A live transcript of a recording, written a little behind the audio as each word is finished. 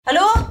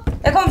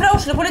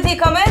Oslo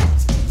politikammer.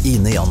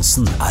 Ine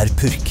Jansen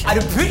purk.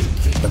 Du purk?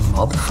 The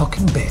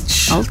motherfucking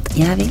bitch. Alt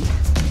jeg vil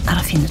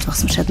å finne ut hva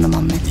som skjedde med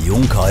mannen min.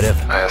 Jon Carew.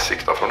 Jeg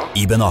sikta for noe?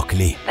 Iben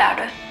Akeli. Det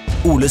du.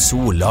 Ole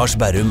So, Lars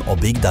Berrum og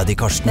Big Daddy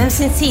Karsten. Hvem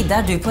sin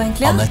side du på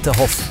egentlig? Annette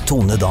Hoff,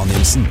 Tone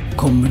Danielsen.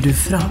 Kommer du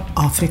fra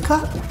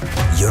Afrika?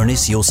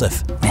 Jørnis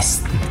Josef.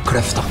 Nesten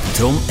kløfta.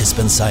 Trond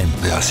Espen Seim.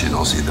 Det er synd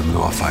å si det, men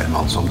det var feil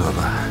mann som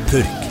døde.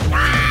 Purk.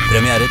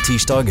 Premiere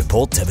tirsdag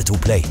på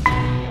TV2 Play.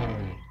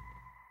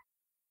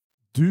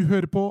 Du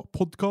hører på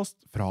podcast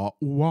fra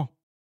OA.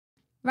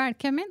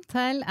 Velkommen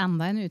til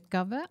enda en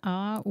utgave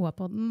av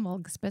OA-podden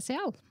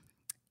Valgspesial.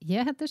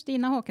 Jeg heter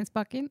Stina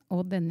Håkensbakken,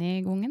 og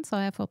denne gangen så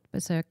har jeg fått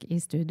besøk i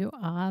studio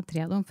av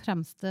 3 av de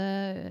fremste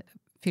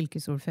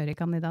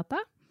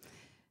fylkesordførerkandidatene.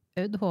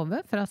 Aud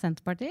Hove fra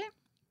Senterpartiet,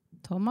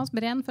 Thomas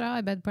Breen fra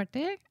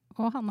Arbeiderpartiet,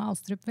 og Hanne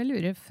Alstrup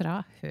Velure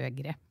fra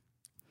Høyre.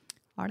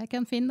 Har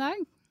dere en fin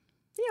dag?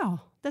 Ja,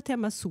 det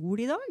til og med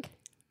sol i dag.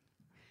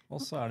 Og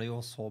så det jo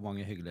så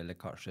mange hyggelige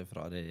lekkasjer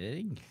fra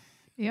regjering.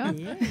 Ja.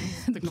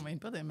 Du kommer inn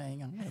på det med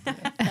en gang.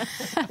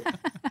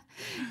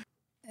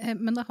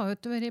 Men det har jo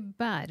ikke vært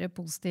bare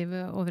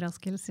positive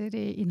overraskelser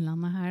i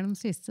innlandet her de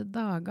siste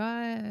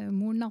dagene.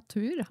 Mor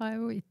Natur har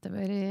jo ikke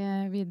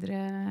vært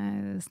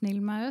videre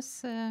snill med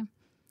oss.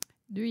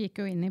 Du gikk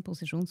jo inn i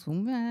posisjon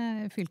som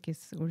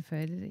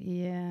fylkesordfører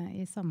i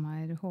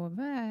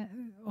Hove.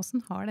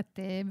 Hvordan har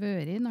dette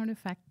vært når du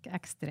fikk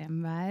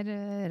ekstremvær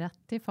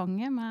rett i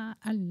fanget med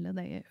alle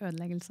de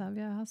ødeleggelser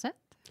vi har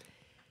sett?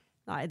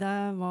 Nei, det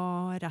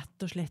var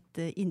rett og slett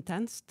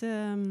intenst.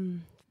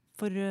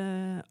 For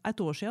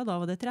et år siden, da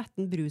var det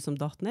 13 bru som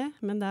datt ned,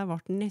 men det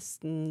ble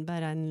nesten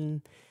bare en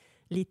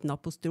liten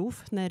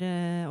apostrof når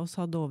oss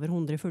hadde over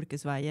 100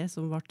 fylkesveier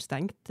som ble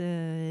stengt,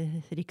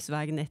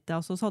 riksveinettet,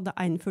 altså så hadde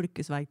en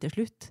fylkesvei til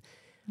slutt,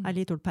 en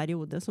liten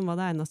periode som var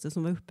det eneste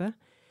som var oppe.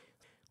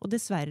 Og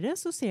dessverre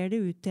så ser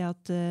det ut til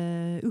at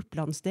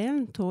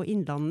Upplandsdelen til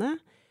Innlandet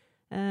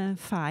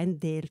får en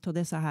del av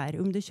disse her.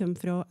 Om det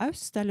kommer fra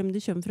øst eller om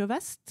det kommer fra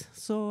vest,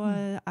 så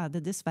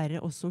det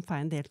dessverre oss som får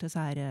en del av disse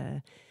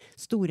her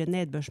store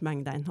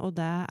nedbørsmengdene. Og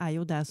det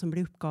jo det som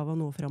blir oppgaven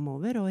nå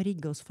fremover, å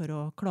rigge oss for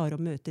å klare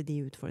å møte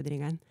de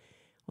utfordringene.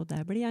 Og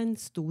det blir en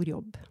stor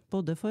jobb,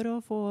 både for å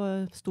få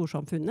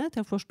storsamfunnet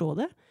til å forstå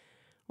det,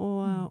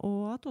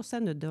 og at oss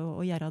nødt til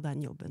å gjøre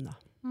den jobben da.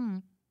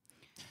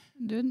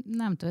 Du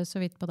nevnte så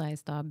vidt på deg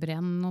i sted,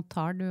 Breen,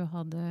 notar du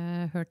hadde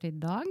hørt i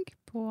dag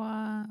på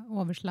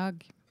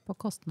overslag på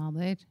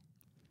kostnader.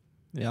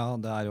 Ja,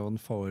 det jo en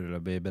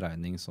foreløpig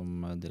beregning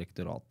som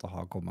direktoratet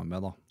har kommet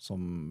med, da,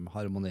 som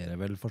harmonerer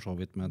vel for så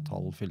vidt med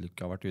tall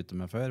fylket har vært ute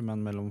med før,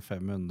 men mellom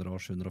 500 og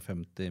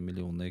 750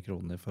 millioner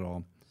kroner for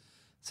å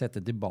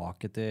sette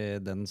tilbake til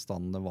den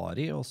standen det var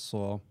i, og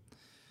så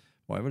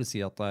må jeg vel si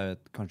at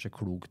det kanskje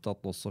klokt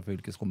at også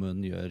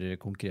fylkeskommunen gjør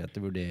konkrete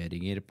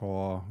vurderinger på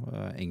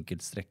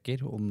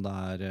enkeltstrekker, om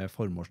det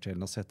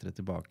formålstjenlig å sette det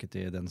tilbake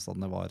til den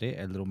standen det var i,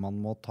 eller om man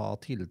må ta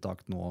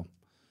tiltak nå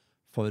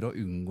for å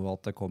unngå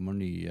at det kommer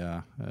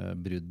nye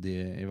brudd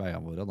i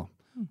veiene våre. Da.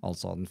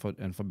 Altså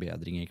en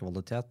forbedring i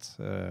kvalitet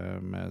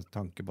med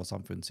tanke på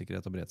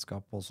samfunnssikkerhet og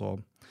beredskap. Og så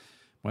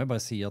må jeg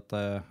bare si at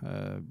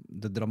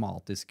det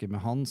dramatiske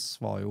med hans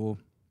var jo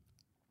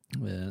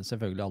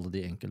selvfølgelig alle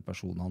de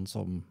enkeltpersonene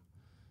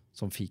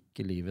som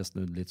fikk livet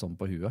snudd litt sånn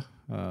på huet.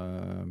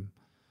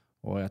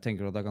 Og jeg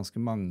tenker at det ganske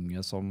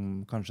mange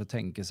som kanskje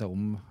tenker seg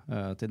om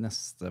til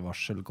neste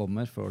varsel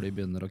kommer, før de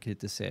begynner å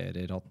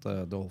kritisere at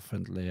det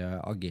offentlige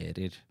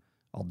agerer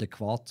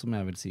adekvat, som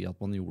jeg vil si at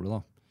man gjorde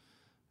da.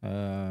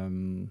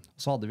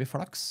 Så hadde vi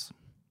flaks,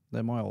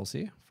 det må jeg også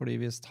si, fordi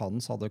hvis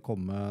Hans hadde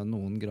kommet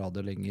noen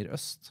grader lenger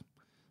øst,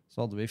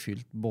 så hadde vi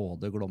fylt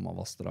både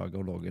Glomma-vassdraget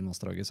og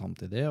Lågen-vassdraget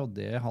samtidig, og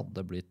det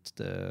hadde blitt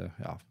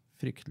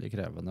fryktelig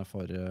krevende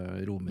for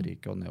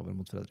Romerike og nedover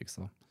mot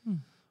Fredrikstad.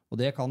 Og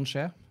det kan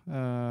skje.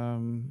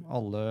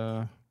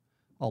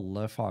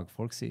 Alle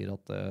fagfolk sier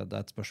at det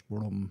et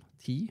spørsmål om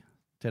tid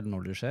til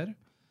når det skjer.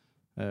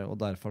 Og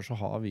derfor så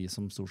har vi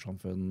som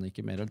storsamfunn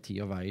ikke mer enn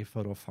tid og vei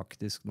for å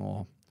faktisk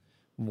nå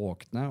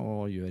våkne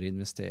og gjøre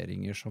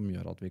investeringer som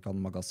gjør at vi kan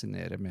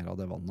magasinere mer av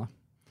det vannet.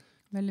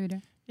 Velure.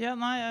 Ja,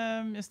 nei,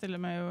 jeg stiller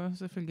meg jo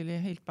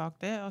selvfølgelig helt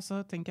bak det, og så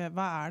tenker jeg,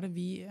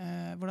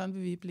 hvordan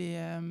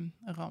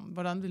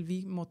vil vi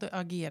måtte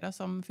agere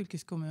som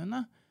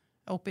fylkeskommune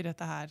oppi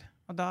dette her?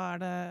 Og da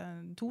det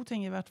 2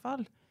 ting i hvert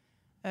fall.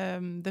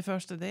 Det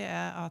første det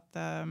at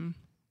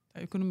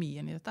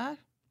økonomien i dette her,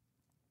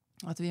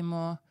 at vi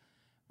må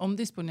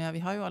omdisponere.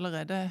 Vi har jo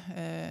allerede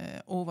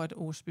over et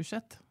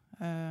årsbudsjett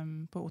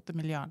på 8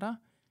 milliarder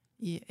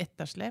i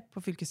etterslep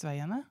på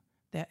fylkesveiene.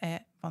 Det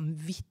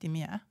vanvittig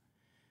mye.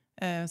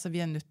 Så vi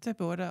nødt til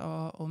både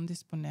å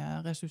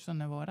omdisponere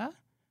ressursene våre,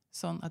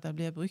 sånn at det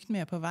blir brukt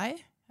mer på vei.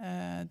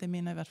 Det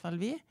mener i hvert fall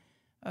vi.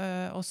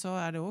 Og så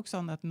det også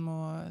sånn at en må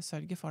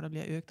sørge for at det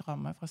blir økt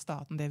ramme fra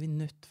staten. Det vi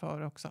nødt for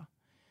også.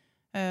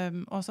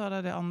 Og så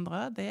det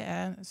andre, det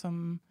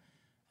som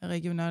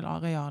regional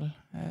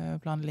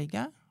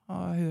arealplanlegger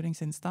og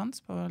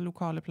høringsinstans på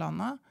lokale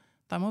planer.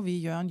 Der må vi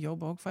gjøre en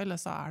jobb også, for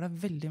ellers så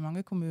det veldig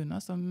mange kommuner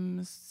som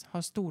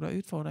har store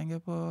utfordringer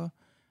på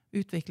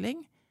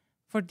utvikling,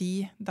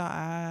 fordi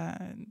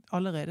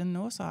allerede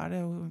nå så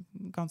det jo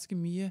ganske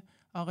mye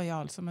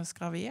areal som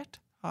skravert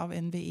av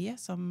NVE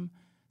som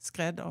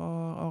skred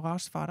og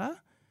rasfare.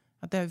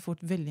 At det har vi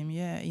fått veldig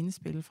mye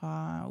innspill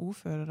fra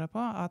ordførere på,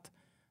 at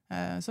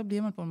så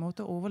blir man på en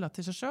måte overlatt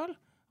til seg selv,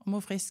 og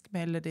må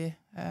friskmelde de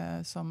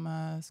som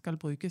skal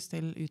brukes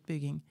til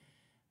utbygging.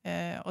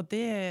 Og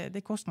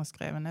det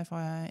kostnadskrevende for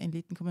en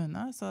liten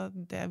kommune, så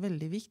det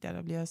veldig viktig at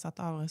det blir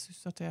satt av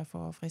ressurser til å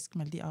få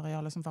friskmelde de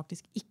arealer som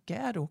faktisk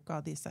ikke dekket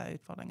av disse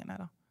utfordringene.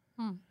 Da.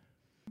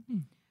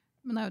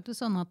 Men det jo ikke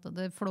sånn at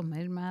det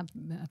flommer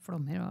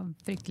og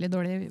fryktelig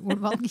dårlig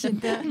ordvalg,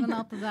 men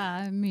at det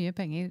mye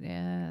penger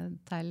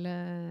til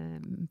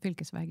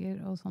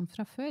fylkesveier og sånn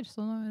fra før.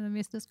 Så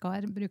hvis det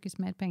skal brukes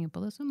mer penger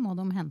på det, så må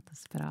de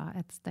hentes fra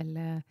et sted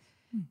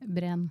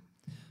Breen.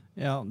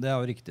 Ja, det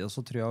jo riktig. Og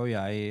så tror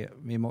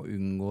vi må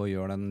unngå å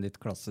gjøre den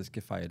litt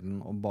klassiske feilen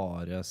og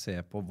bare se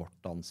på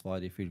vårt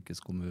ansvar i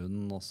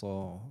fylkeskommunen, og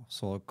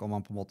så kan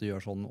man på en måte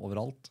gjøre sånn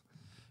overalt.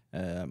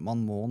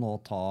 Man må nå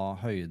ta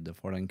høyde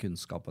for den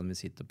kunnskapen vi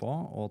sitter på,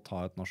 og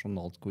ta et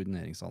nasjonalt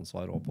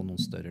koordineringsansvar og på noen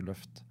større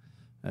løft.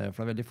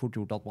 For det veldig fort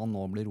gjort at man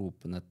nå blir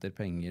ropen etter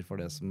penger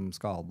for det som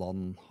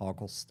skaden har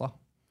kostet.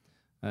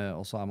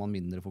 Og så man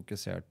mindre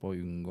fokusert på å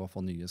unngå å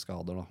få nye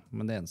skader. Da.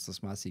 Men det eneste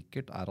som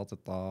sikkert at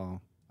dette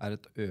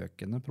et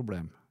økende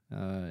problem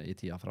i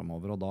tida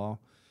fremover. Og da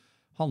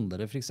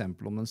handler det for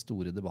eksempel om den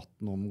store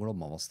debatten om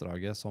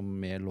Glomma-vassdraget, som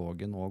med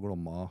Lågen og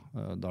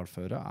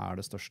Glomma-dalføret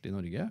det største i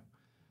Norge,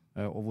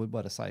 og hvor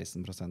bare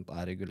 16%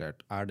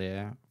 regulert. Det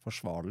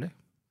forsvarlig?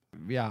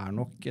 Vi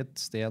nok et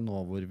sted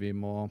nå hvor vi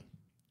må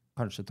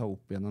kanskje ta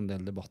opp igjen en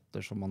del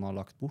debatter som man har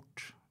lagt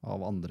bort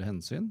av andre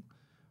hensyn,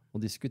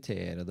 og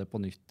diskutere det på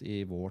nytt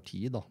i vår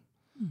tid. Da.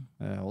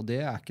 Og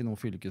det ikke noe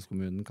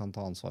fylkeskommunen kan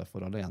ta ansvar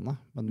for alene,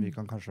 men vi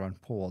kan kanskje være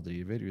en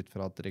pådriver ut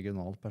fra et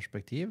regionalt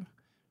perspektiv,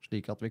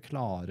 slik at vi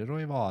klarer å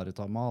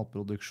ivareta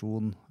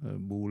matproduksjon,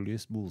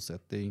 bolyst,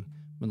 bosetting,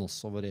 men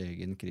også vår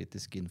egen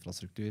kritiske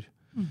infrastruktur.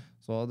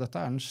 Så dette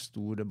en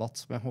stor debatt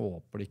som jeg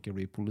håper det ikke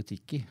blir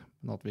politikk i,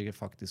 men at vi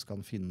faktisk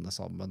kan finne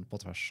sammen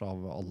på tvers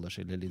av alle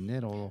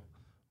skillelinjer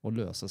og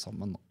løse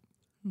sammen.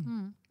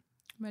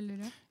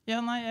 Velure? Ja,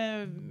 nei,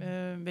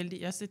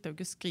 jeg sitter jo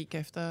ikke og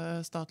skriker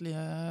efter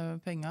statlige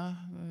penger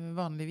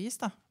vanligvis,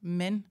 da.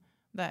 Men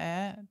det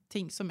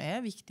ting som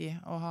viktig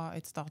å ha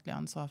et statlig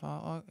ansvar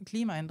for. Og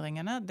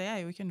klimaendringene, det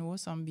jo ikke noe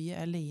som vi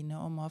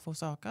alene om å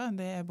forsake.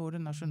 Det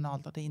både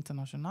nasjonalt og det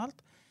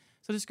internasjonalt.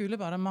 Så det skulle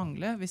bare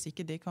mangle hvis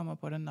ikke det kommer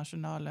på den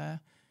nasjonale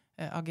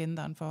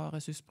agendaen for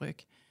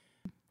ressursbruk.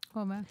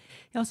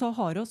 Ja, så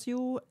har oss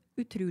jo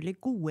utrolig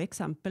gode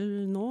eksempel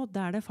nå,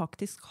 der det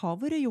faktisk har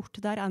vært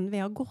gjort, der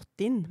NVE har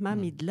gått inn med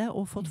midler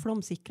og fått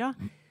flomsikret,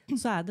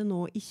 så det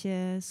nå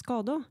ikke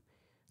skader.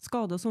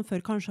 Skader som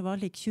før kanskje var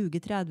like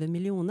 20-30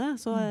 millioner,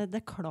 så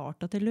det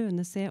klart at det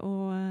lønner seg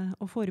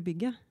å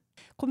forebygge.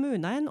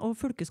 Kommunene og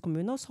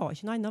fylkeskommunen har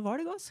ikke noe annet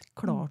valg.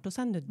 Klart oss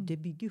nødt til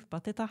å bygge opp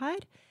dette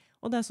her.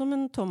 Og det som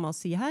en Thomas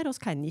sier her,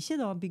 oss kan ikke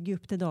da bygge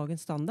opp til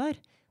dagens standard.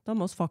 Da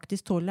må vi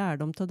faktisk ta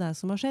lærdom til det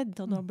som har skjedd,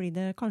 og da blir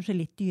det kanskje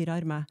litt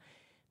dyrere med.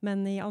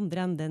 Men i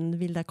andre enden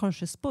vil det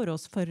kanskje spore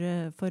oss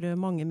for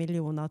mange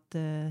millioner at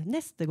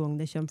neste gang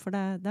det kommer, for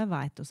det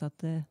vet oss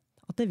at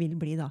det vil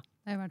bli da.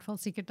 Det I hvert fall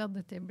sikkert at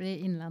dette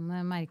blir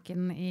innlandet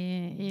merken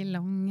I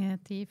lang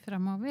tid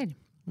fremover.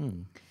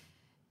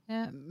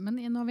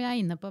 Men når vi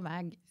inne på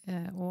vei,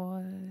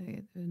 og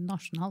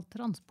nasjonal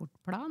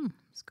transportplan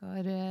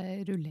skal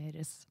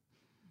rulleres,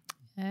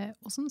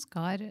 hvordan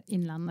skal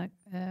innlandet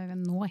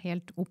nå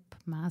helt opp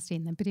med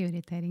sine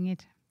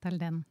prioriteringer til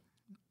den?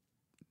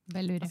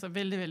 Velure. Altså,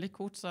 veldig, veldig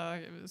kort så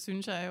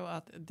synes jeg jo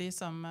at det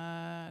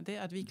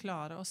at vi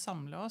klarer å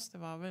samle oss, det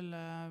var vel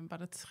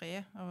bare 3,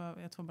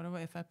 og jeg tror bare det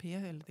var FRP,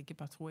 eller ikke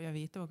bare tror, jeg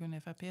vet det var kun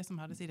FRP som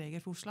hadde sitt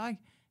eget forslag,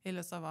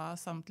 ellers så var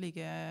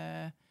samtlige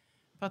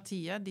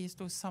partier, de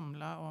stod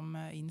samlet om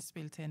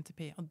innspill til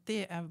NTP, og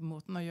det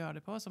måten å gjøre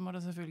det på, så må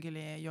det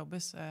selvfølgelig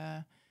jobbes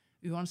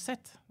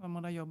uansett, da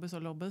må det jobbes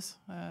og lobbes,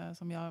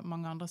 som gjør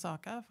mange andre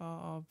saker,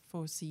 for å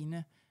få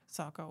sine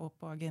saker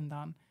opp på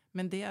agendaen.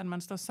 Men det at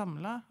man står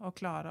samlet og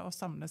klarer å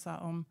samle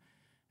seg om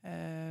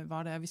hva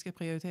det vi skal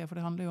prioritere, for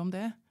det handler jo om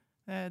det,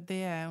 det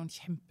jo en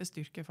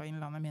kjempestyrke for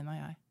innlandet, mener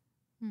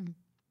jeg.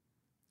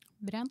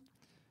 Breen?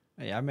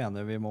 Jeg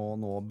mener vi må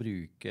nå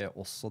bruke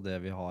også det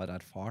vi har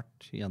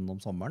erfart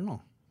gjennom sommeren nå,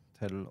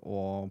 til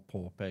å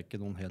påpeke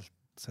noen helt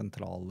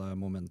sentrale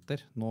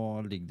momenter.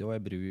 Nå ligger det jo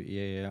en bru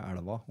I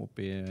elva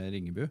oppe I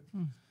Ringebu.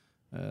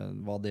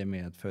 Hva det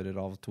medfører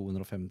av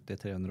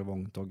 250-300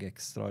 vogntog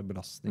ekstra I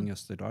belastning I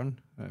Østerdalen,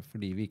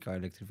 fordi vi ikke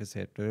har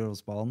elektrifisert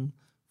Rørosbanen,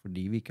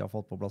 fordi vi ikke har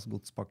fått på plass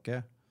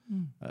godspakke.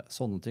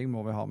 Sånne ting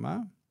må vi ha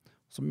med.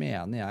 Så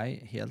mener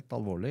jeg helt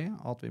alvorlig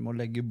at vi må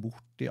legge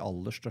bort de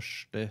aller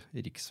største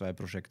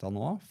riksveiprosjektene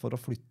nå for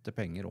å flytte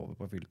penger over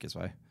på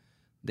fylkesvei.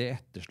 Det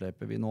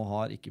etterslepet vi nå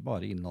har, ikke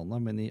bare I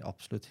innlandet, men I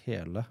absolutt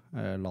hele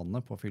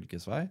landet på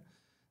fylkesvei,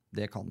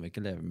 det kan vi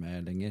ikke leve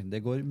med lenger.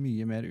 Det går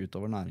mye mer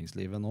utover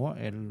næringslivet nå,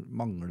 eller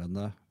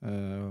manglende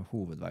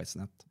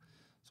hovedveisnett.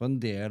 Så en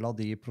del av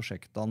de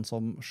prosjektene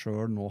som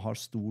selv nå har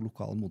stor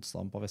lokal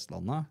motstand på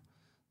Vestlandet,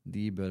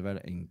 de bør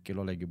være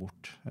enkle å legge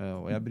bort.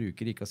 Og jeg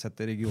bruker ikke å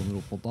sette regioner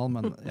opp mot noen,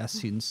 men jeg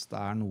synes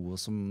det noe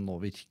som nå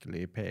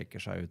virkelig peker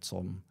seg ut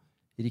som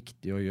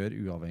riktig å gjøre,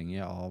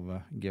 uavhengig av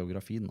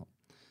geografien.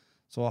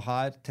 Så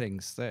her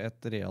trengs det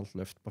et realt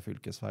løft på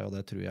fylkesvei, og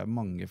det tror jeg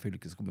mange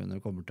fylkeskommuner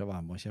kommer til å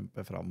være med å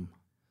kjempe fram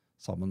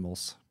sammen med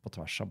oss på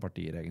tvers av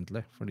partier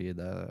egentlig, fordi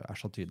det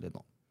så tydelig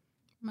nå.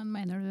 Men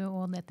mener du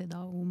også dette da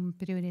om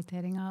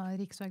prioritering av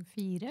riksvei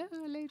 4,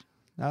 eller?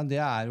 Ja,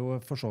 det jo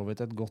for så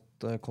vidt et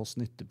godt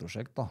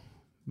kost-nytte-prosjekt da.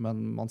 Men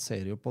man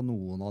ser jo på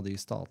noen av de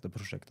statlige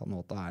prosjektene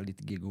nå at det litt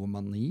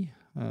gigomani,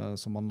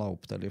 som man la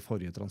opp til i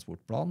forrige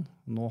transportplan.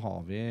 Nå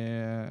har vi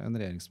en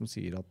regjering som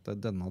sier at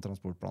denne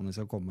transportplanen vi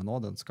skal komme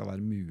nå, den skal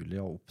være mulig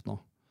å oppnå.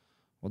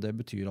 Og det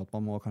betyr at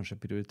man må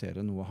kanskje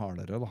prioritere noe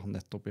hardere, da,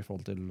 nettopp i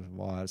forhold til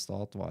hva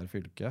stat, hva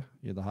fylke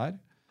i det her.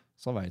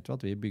 Så vet vi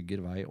at vi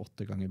bygger vei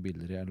 8 ganger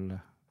billigere enn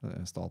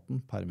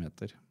staten per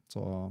meter. Så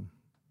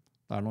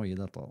det noe i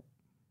dette.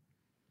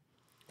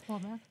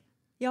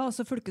 Ja,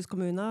 altså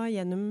fylkeskommuner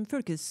gjennom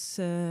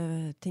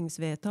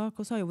fylkestingsvedtak,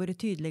 og så har jo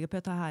vært tydelige på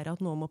dette her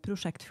at nå må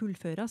prosjekt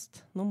fullføres.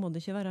 Nå må det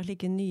ikke være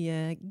slike nye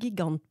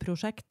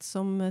gigantprosjekt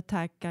som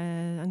tar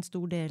en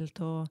stor del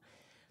av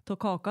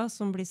kaka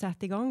som blir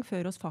satt i gang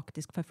før oss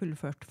faktisk får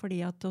fullført. Fordi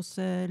at oss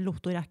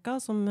lottorekka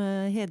som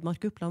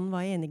Hedmark Uppland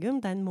var enige om,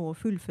 den må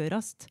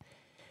fullføres.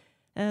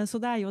 Så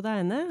det jo det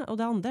ene, og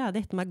det andre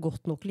dette med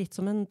godt nok, litt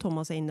som en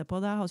Thomas inne på.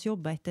 Det har vi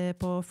jobbet etter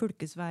på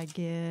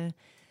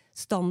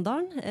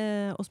fylkesveistandarden,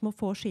 og vi må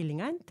få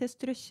skillingen til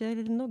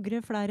strøkker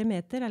noen flere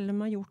meter, eller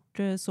vi har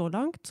gjort så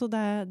langt. Så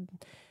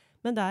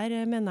men der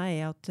mener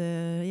jeg at,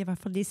 i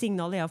hvert fall de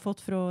signalene jeg har fått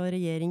fra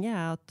regjeringen,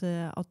 at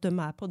de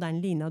på den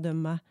linjen de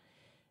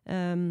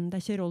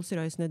det ikke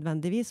Rolls-Royce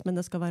nødvendigvis, men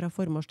det skal være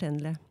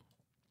formålstjenlig.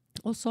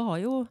 Og så har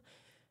jo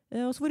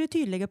også vært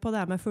tydelige på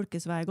det med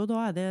fylkesvei, og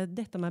da det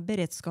dette med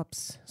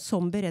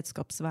som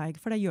beredskapsvei,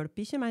 for det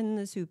hjelper ikke med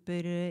en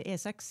super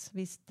E6,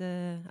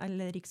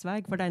 eller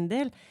riksvei for den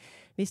del,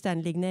 hvis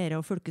den ligger nede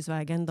og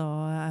fylkesveien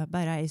da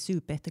bare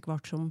super etter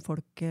hvert som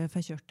folk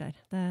får kjørt der.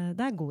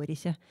 Det går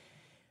ikke.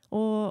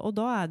 Og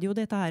da det jo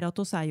dette her at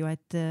oss jo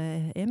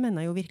jeg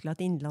mener jo virkelig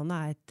at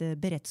Innlandet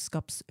et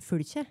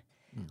beredskapsfylke,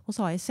 og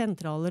så har en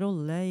sentral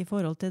rolle i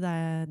forhold til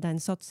den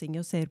satsingen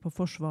og ser på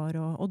forsvar,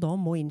 og da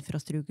må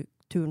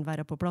infrastrukturen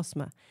være på plass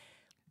med.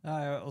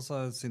 Ja, og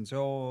så synes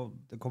jo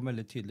det kom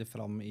veldig tydelig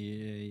fram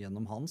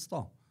gjennom hans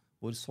da,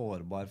 hvor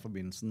sårbar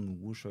forbindelsen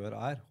nord-sør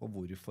og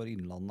hvorfor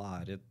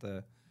Innlandet et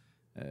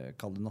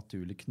kall det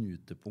naturlig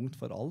knutepunkt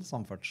for all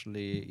samferdsel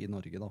i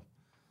Norge da.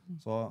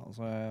 Så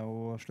jeg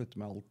jo slutter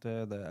med alt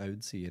det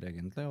Aud sier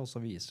egentlig, og så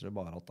viser det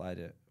bare at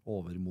det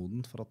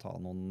overmodent for å ta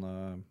noen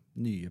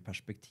nye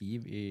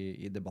perspektiv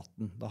i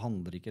debatten. Det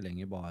handler ikke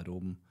lenger bare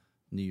om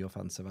ny og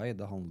fancy vei,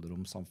 det handler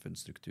om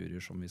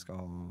samfunnsstrukturer som vi skal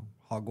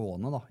ha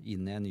gående da,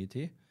 inn i en ny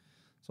tid.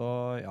 Så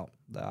ja,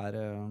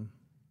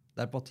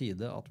 det på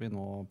tide at vi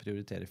nå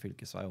prioriterer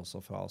fylkesvei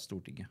også fra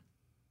Stortinget.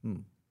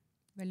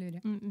 Velure.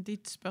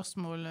 Ditt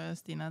spørsmål,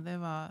 Stina, det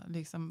var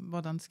liksom,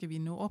 hvordan skal vi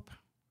nå opp?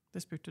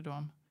 Det spurte du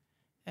om.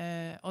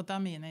 Og da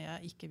mener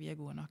jeg ikke vi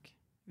gode nok.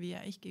 Vi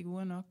ikke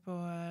gode nok på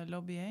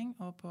lobbying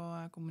og på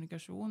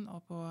kommunikasjon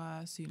og på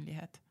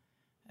synlighet.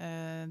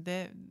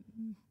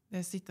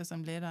 Jeg sitter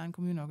som leder av en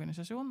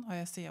kommuneorganisasjon, og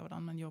jeg ser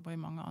hvordan man jobber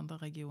i mange andre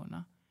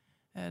regioner.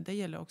 Det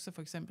gjelder også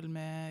for eksempel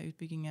med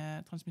utbygging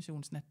av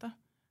transmisjonsnettet,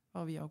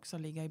 hvor vi også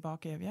ligger i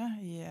bakevje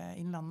i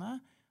Innlandet.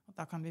 Og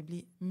da kan vi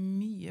bli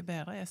mye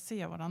bedre. Jeg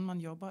ser hvordan man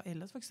jobber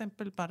ellers, for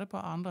eksempel bare på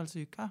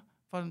Arendalsuka,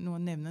 for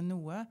å nevne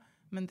noe,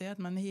 men det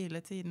at man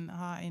hele tiden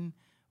har en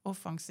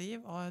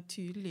offensiv og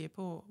tydelig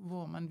på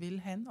hvor man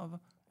vil hen,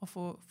 og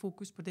få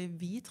fokus på det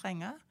vi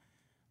trenger,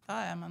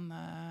 da man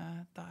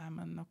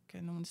nok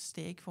noen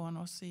steg foran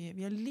oss.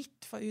 Vi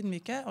litt for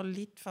ydmyke og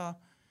litt for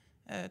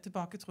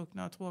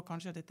tilbaketrukne og tror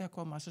kanskje at dette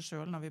kommer av seg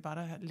selv når vi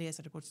bare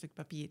leser det på et stykke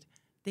papir.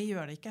 Det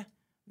gjør det ikke.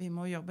 Vi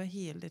må jobbe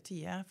hele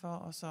tiden for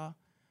å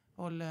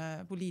holde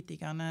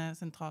politikerne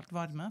sentralt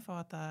varme,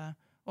 for at,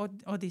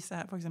 og disse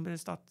for eksempel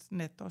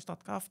Statnett og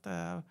Statkraft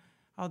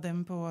har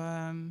dem på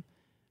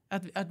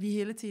at vi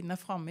hele tiden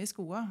fremme i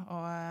skoene,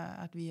 og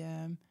at vi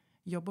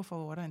jobber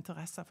for våre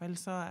interesser, for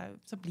ellers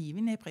så blir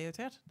vi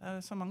nedprioritert.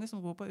 Det så mange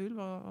som roper ulv,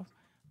 og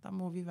da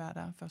må vi være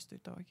der først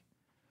ut også.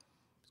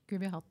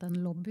 Skulle vi hatt en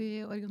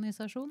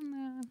lobbyorganisasjon,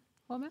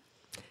 Hove?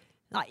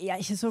 Nei,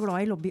 jeg ikke så glad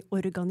i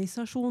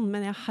lobbyorganisasjon,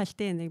 men jeg helt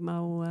enig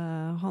med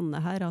Hanne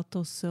her, at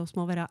oss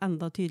må være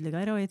enda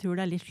tydeligere, og jeg tror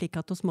det litt slik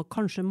at oss må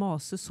kanskje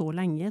mase så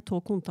lenge, ta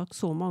kontakt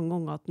så mange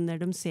ganger, at når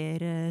de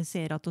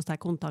ser at oss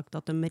tar kontakt,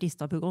 at de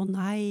rister på,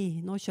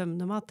 nei, nå kommer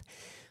de at.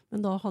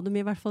 Men da hadde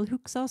de i hvert fall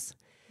hukset oss.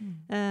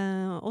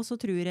 Og så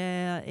tror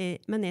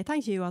men jeg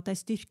tenker jo at det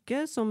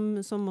styrke som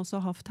også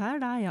har haft her,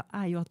 det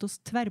jo at oss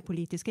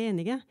tverrpolitisk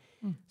enige.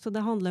 Så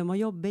det handler om å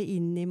jobbe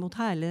inn mot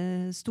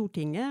hele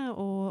Stortinget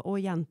og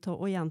gjenta,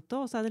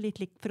 og så det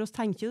litt likt, for oss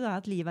tenker jo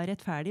at livet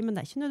rettferdig, men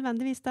det ikke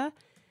nødvendigvis det.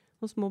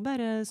 Vi må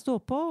bare stå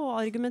på og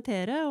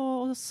argumentere,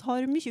 og vi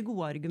har mye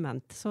gode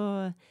argument.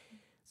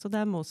 Så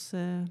det må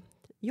vi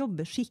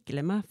jobbe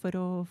skikkelig med for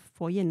å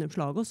få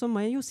gjennomslag. Og så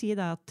må jeg jo si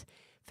det at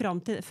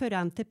før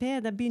NTP,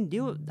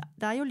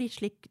 det jo litt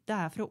slik, det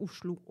fra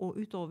Oslo og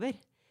utover.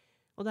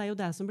 Og det jo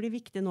det som blir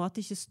viktig nå, at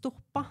det ikke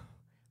stopper.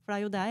 For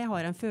det jo det jeg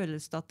har en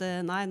følelse at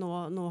nei, nå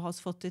har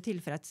vi fått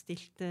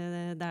tilfredsstilt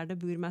der det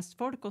bor mest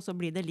folk, og så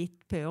blir det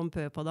litt pø om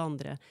pø på det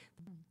andre.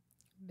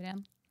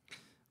 Breen?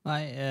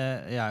 Nei,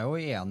 jeg jo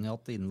enig i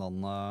at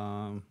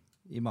Innlandet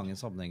i mange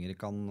sammenhenger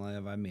kan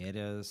være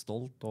mer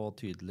stolt og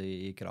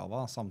tydelig i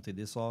krava.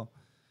 Samtidig så,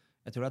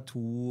 jeg tror det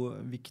to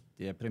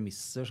viktige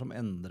premisser som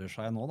endrer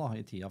seg nå da,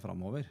 i tida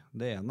fremover.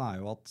 Det ene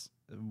jo at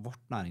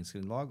vårt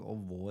næringsgrunnlag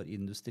og vår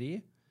industri,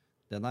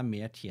 den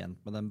mer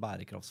tjent med den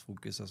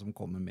bærekraftsfokuset som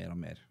kommer mer og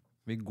mer.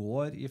 Vi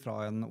går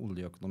ifra en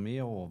oljeøkonomi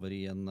og over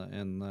i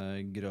en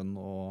grønn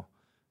og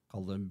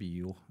kall det en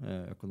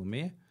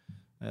bioøkonomi,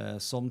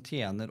 som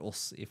tjener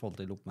oss i forhold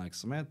til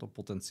oppmerksomhet og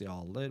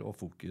potensialer og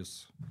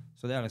fokus.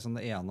 Så det liksom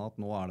det ene at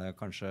nå det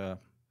kanskje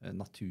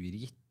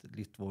naturgitt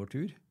litt vår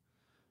tur.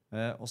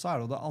 Og så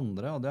det jo det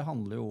andre, og det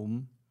handler jo om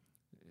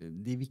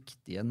de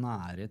viktige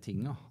nære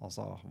tingene.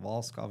 Altså, hva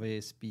skal vi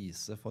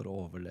spise for å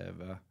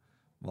overleve?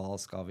 Hva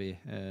skal vi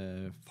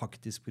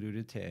faktisk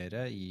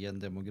prioritere i en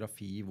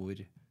demografi hvor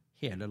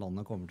hele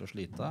landet kommer til å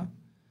slite?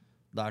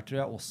 Der tror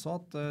jeg også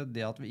at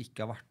det at vi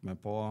ikke har vært med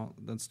på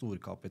den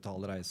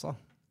storkapitalreisa,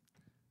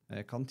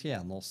 kan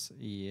tjene oss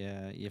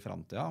i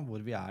fremtiden,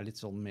 hvor vi litt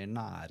sånn mer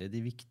nære de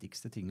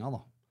viktigste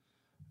tingene.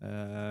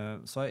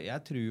 Så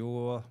jeg tror jo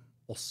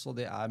også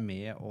det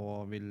med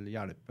og vil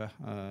hjelpe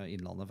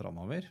Innlandet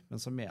fremover. Men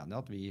så mener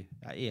jeg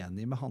at jeg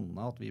enig med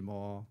Hanne at vi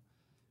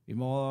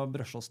må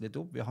brøsje oss litt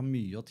opp. Vi har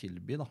mye å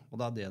tilby, da, og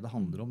det det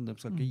handler om. De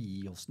skal ikke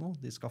gi oss noe,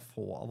 de skal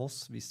få av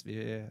oss hvis vi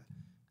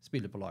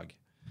spiller på lag.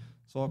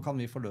 Så kan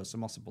vi forløse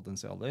masse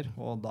potensialer,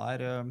 og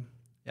der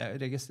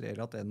jeg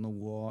registrerer at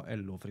NHO og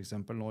LO for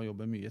eksempel nå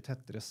jobber mye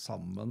tettere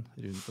sammen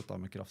rundt dette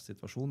med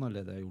kraftsituasjonen enn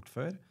det har gjort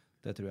før.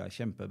 Det tror jeg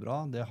kjempebra.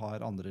 Det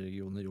har andre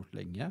regioner gjort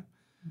lenge.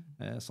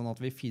 Sånn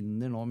at vi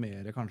finner nå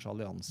mer kanskje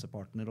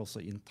alliansepartner også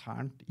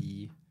internt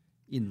i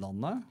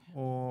Innlandet,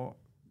 og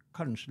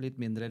kanskje litt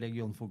mindre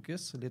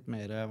regionfokus, litt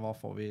mer hva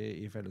får vi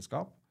i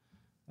fellesskap,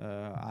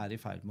 i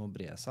ferd med å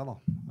bre seg. Da.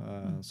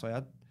 Så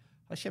jeg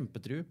har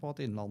kjempetro på at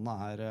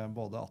Innlandet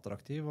både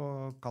attraktiv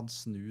og kan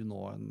snu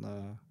nå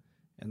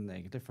en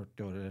egentlig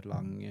 40 år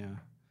lang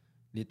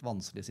litt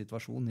vanskelig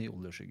situasjon i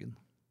oljeskyggen.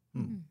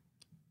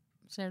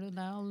 Ser du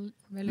det,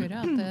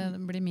 Velure, at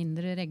det blir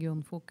mindre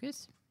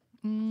regionfokus?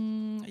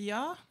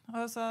 Ja,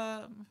 altså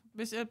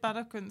hvis jeg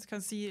bare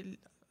kan si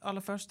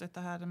aller først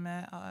dette her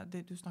med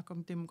det du snakker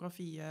om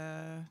demografi,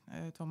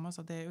 Thomas,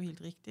 og det jo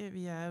helt riktig.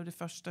 Vi jo det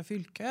første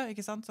fylket,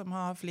 ikke sant, som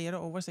har flere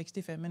over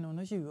 65 enn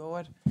under 20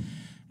 år.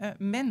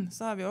 Men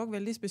så har vi også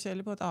veldig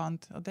spesielle på et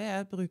annet, og det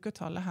at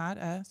brukertallet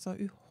her så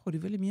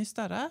uhorvelig mye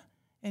større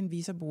enn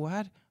vi som bor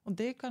her. Og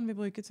det kan vi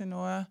bruke til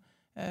noe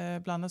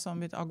blandet som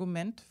et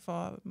argument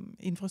for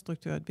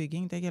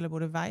infrastrukturutbygging. Det gjelder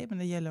både vei, men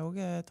det gjelder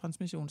også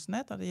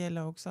transmisjonsnett, og det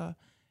gjelder også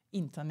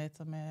internett,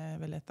 som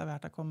vel etter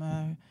hvert har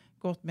kommet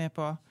godt med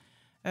på.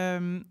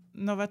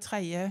 Når hver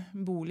tredje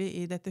bolig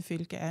i dette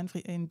fylket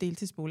en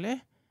deltidsbolig,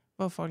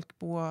 hvor folk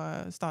bor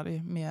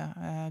stadig mer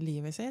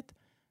livet sitt,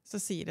 så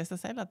sier det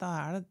seg selv at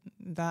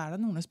da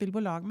det noen å spille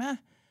på lag med.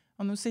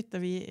 Og nå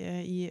sitter vi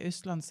i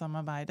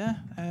Østlandssamarbeidet.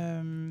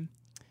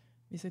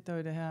 Vi sitter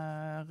jo i det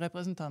her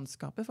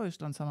representantskapet for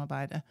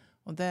Østlandssamarbeidet,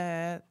 og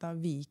det da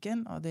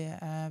Viken, og det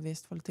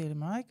Vestfold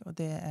Telemark, og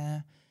det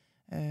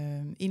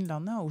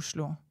Innlandet og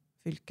Oslo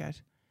fylker.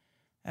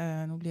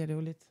 Nå blir det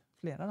jo litt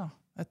flere da,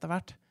 etter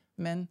hvert.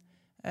 Men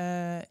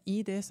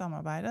i det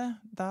samarbeidet,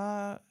 da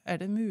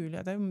det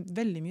mulig, det jo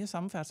veldig mye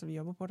samferdsel vi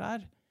jobber på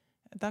der.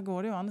 Der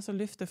går det jo an å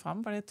løfte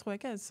frem, for det tror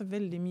jeg ikke så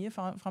veldig mye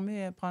frem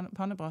i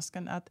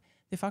pannebrasken, at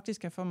det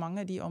faktisk for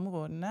mange av de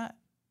områdene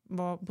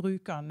hvor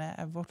brukerne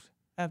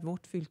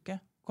vårt fylke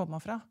kommer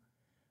fra.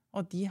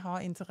 Og de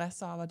har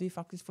interesse av at vi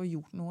faktisk får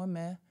gjort noe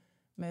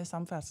med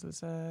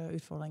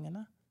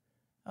samferdselsutfordringene.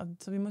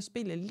 Så vi må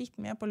spille litt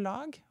mer på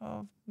lag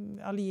og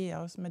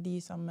alliere oss med de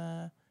som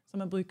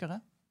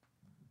brukere.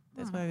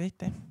 Det tror jeg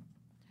viktig.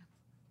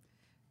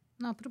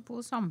 Men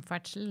apropos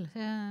samferdsel,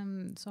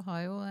 så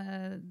har jo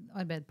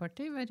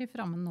Arbeiderpartiet vært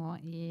fremme nå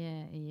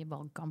i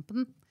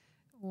valgkampen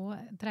og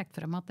trekt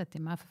frem at dette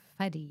med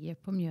ferje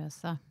på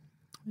Mjøsa.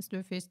 Hvis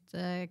du først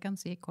kan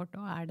si kort,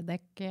 og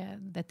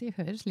dette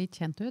høres litt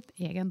kjent ut,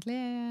 egentlig,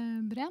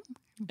 Breen?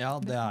 Ja,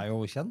 det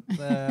jo kjent.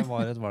 Det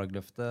var et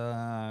valgløfte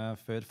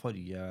før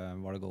forrige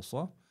valg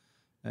også.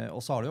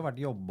 Og så har det jo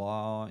vært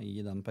jobbet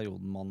i den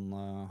perioden man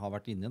har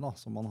vært inne i, da,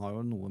 så man har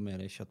jo noe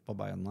mer kjøtt på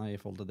beina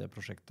i forhold til det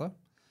prosjektet.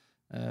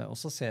 Og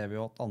så ser vi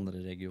jo at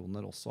andre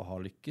regioner også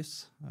har lykkes.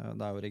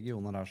 Det jo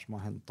regioner her som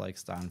har hentet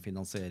ekstern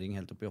finansiering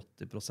helt opp i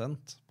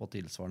 80% på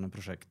tilsvarende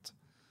prosjekt.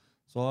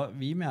 Så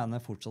vi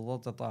mener fortsatt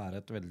at dette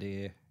et veldig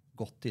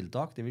godt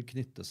tiltak. Det vil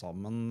knytte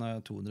sammen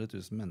 200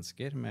 000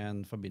 mennesker med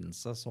en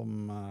forbindelse som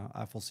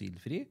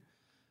fossilfri,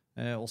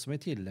 og som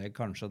i tillegg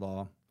kanskje da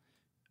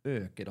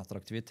øker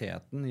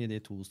attraktiviteten i de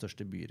 2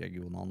 største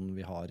byregionene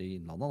vi har i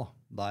Innlandet.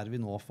 Der vi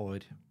nå får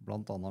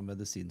blant annet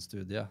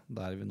medisinstudie,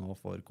 der vi nå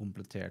får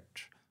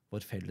komplettert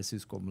vår felles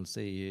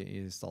huskommelse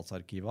i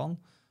statsarkivene.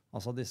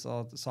 Altså disse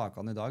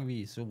sakene i dag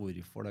viser jo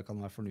hvorfor det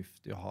kan være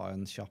fornuftig å ha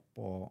en kjapp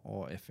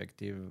og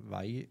effektiv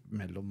vei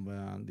mellom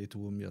de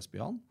 2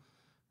 Mjøsbyene,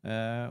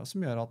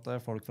 som gjør at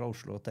folk fra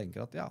Oslo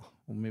tenker at ja,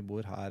 om vi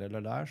bor her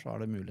eller der, så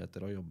det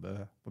muligheter å jobbe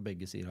på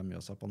begge sider av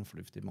Mjøsa på en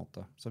fornuftig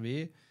måte. Så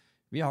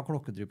vi har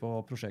klokketry på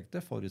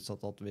prosjektet,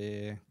 forutsatt at vi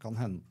kan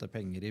hente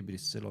penger i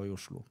Bryssel og i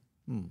Oslo.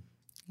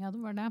 Ja,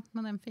 det var det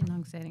med den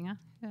finansieringen,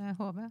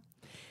 Hove.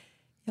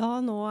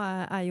 Ja, nå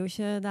jo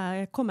ikke,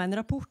 det kommet en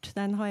rapport,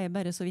 den har jeg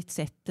bare så vidt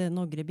sett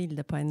noen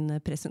bilder på en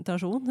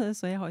presentasjon,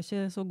 så jeg har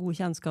ikke så god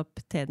kjennskap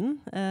til den.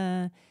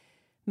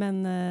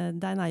 Men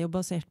den jo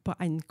basert på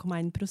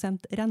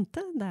 1,1%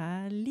 rente. Det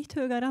litt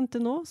høyere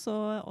rente nå,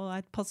 og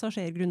et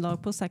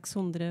passasjergrunnlag på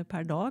 600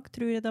 per dag,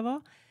 tror jeg det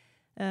var.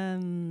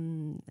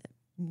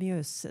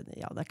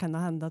 Det kan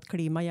hende at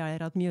klima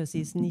gjør at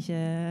Mjøsisen ikke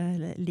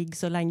ligger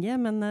så lenge,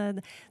 men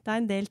det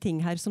en del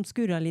ting her som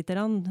skurrer litt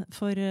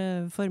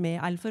for meg,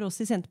 eller for oss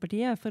i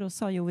Senterpartiet, for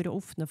oss har jo vært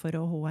åpne for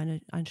å ha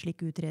en slik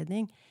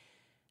utredning.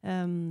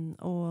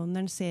 Og når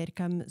en ser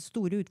hva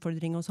store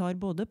utfordringer vi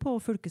har både på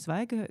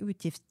fylkesvei,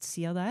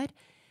 utgiftssiden der,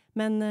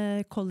 men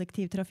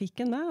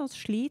kollektivtrafikken med oss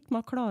sliter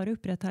med å klare å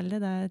opprettholde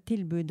det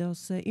tilbudet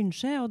oss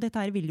ønsker, og dette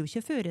vil jo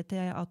ikke føre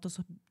til at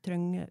vi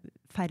trenger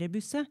færre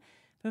busser,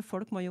 for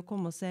folk må jo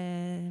komme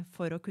seg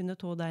for å kunne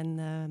ta den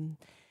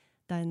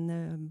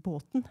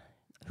båten.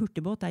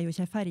 Hurtigbåt jo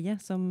ikke en ferje,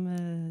 som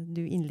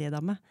du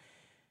innleder med.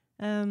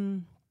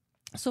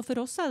 Så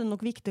for oss det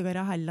nok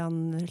viktigere heller,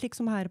 slik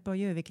som her på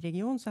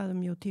Gjøvik-regionen, så de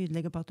jo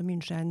tydelige på at de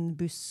ønsker en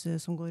buss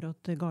som går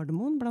til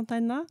Gardermoen, blant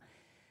annet.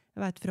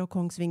 Jeg vet fra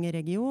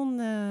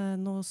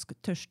Kongsvinger-regionen, nå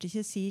tørst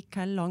ikke si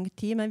hva lang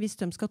tid, men hvis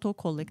de skal ta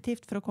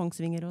kollektivt fra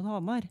Kongsvinger og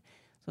Hamar,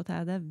 så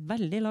det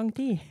veldig lang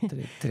tid.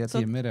 3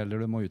 timer,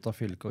 eller du må ut av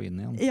fylket og inn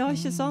igjen. Ja,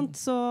 ikke sant?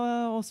 Så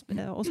oss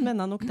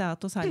mener nok det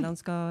at oss heller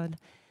skal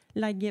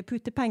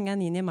putte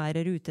pengene inn i mer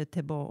rute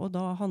til bå, og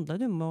da handler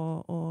det om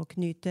å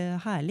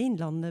knyte hele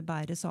Innlandet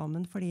bedre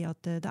sammen, fordi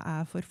at det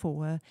for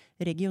få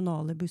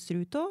regionale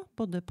bussruter,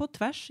 både på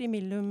tvers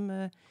mellom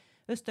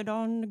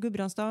Østerdalen,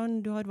 Gudbrandsdalen,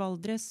 du har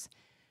Valdres,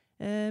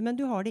 men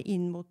du har det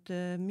inn mot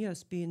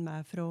Mjøsbyen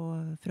med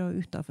fra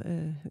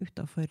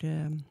utenfor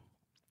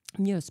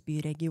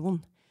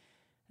Mjøsbyregionen.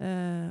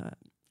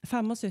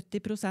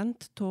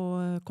 75%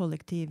 av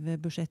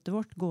kollektivbudsjettet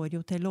vårt går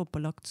jo til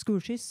lovpålagt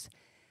skoleskyss,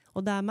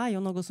 og det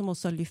jo noe som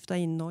også har lyftet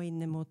inn nå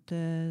inn mot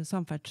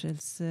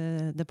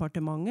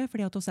Samferdselsdepartementet,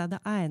 fordi at oss det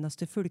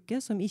eneste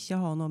fylket som ikke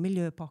har noe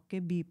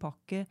miljøpakke,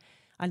 bypakke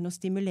eller noe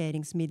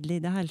stimuleringsmiddel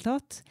i det hele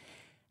tatt.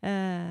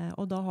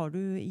 Og da har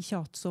du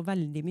ikke hatt så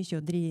veldig mye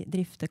å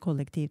drifte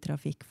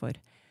kollektivtrafikk for.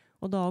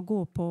 Og da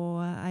gå på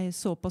et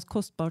såpass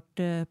kostbart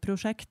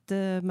prosjekt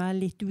med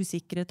litt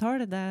usikre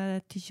tall,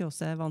 det tykker jeg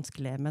også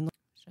vanskelig. Men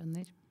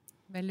Skjønner.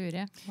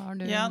 Velure, hva har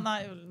du? Ja,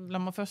 nei, la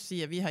meg først si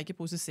at vi har ikke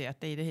prosessert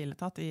det i det hele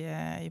tatt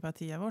i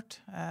partiet vårt.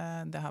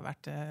 Det har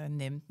vært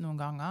nevnt noen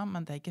ganger,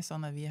 men det ikke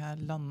sånn at vi har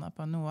landet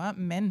på noe.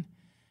 Men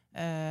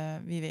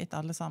vi vet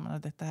alle sammen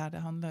at dette her,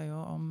 det handler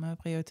jo om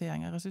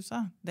prioritering av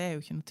ressurser. Det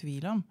jo ikke noe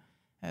tvil om,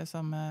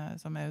 som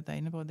jeg jo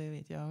inne på,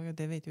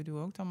 det vet jo du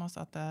også,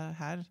 Thomas, at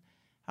her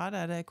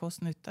det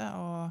kost-nytte,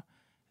 og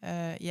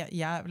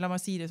la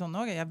meg si det sånn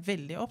også, jeg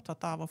veldig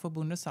opptatt av å få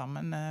bundet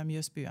sammen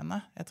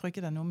Mjøsbyene. Jeg tror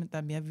ikke det noe det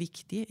mer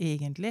viktig,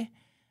 egentlig,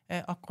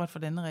 akkurat for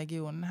denne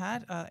regionen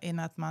her, enn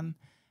at man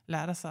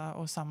lærer seg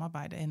å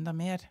samarbeide enda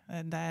mer.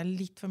 Det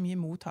litt for mye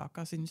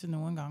mottaker, synes jeg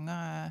noen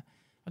ganger,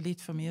 og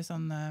litt for mye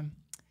sånn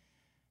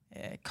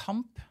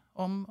kamp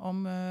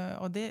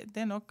og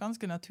det nok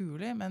ganske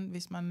naturlig, men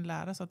hvis man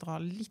lærer seg å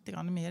dra litt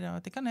mer,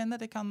 og det kan hende,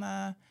 det kan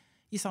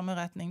i samme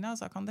retning, da,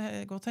 så kan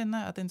det gå til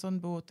at en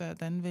sånn båt,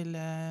 den vil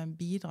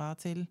bidra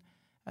til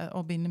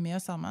å binde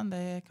mer sammen.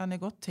 Det kan jeg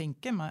godt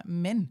tenke meg,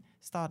 men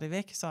stadig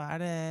vekk så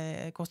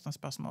det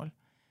kostnadsspørsmål.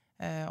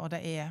 Og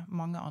det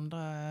mange andre...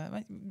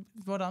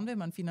 Hvordan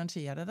vil man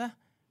finansiere det?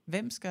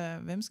 Hvem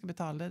skal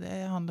betale det?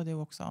 Det handler det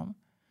jo også om.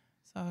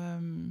 Så,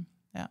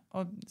 ja.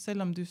 Og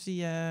selv om du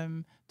sier,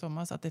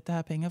 Thomas, at dette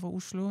penger for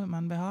Oslo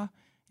man vil ha,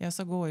 ja,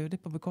 så går jo det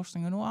på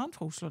bekostning av noe annet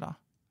for Oslo da.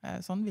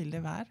 Sånn vil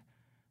det være.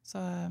 Så...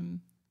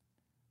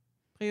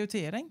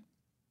 prioritering.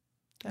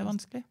 Det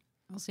vanskelig.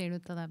 Hva sier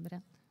du til det, Breen?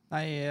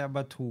 Nei,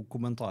 bare 2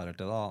 kommentarer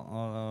til det.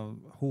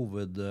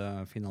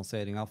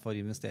 Hovedfinansieringen for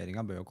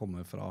investeringen bør jo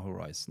komme fra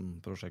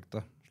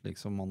Horizon-prosjektet, slik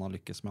som man har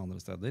lykkes med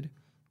andre steder,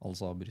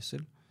 altså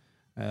Bryssel.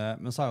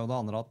 Men så jo det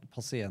andre at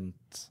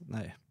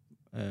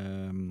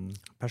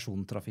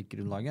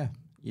persontrafikkgrunnlaget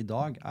i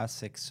dag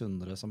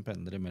 600 som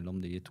pendler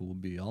mellom de 2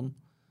 byene,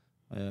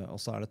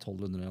 og så det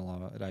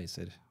 1200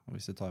 reiser,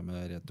 hvis vi tar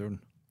med returen.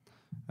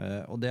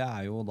 Og det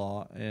jo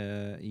da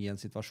i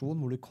en situasjon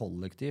hvor du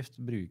kollektivt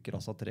bruker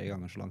altså 3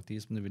 ganger så lang tid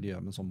som du vil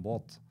gjøre med en sånn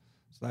båt.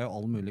 Så det jo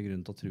all mulig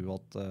grunn til å tro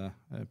at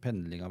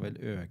pendlingen vil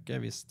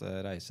øke hvis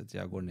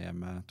reisetida går ned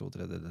med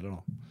 2/3. Da.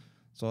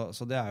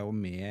 Så det jo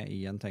med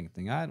i en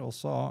tenkning her. Og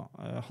så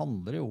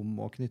handler det om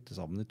å knytte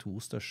sammen de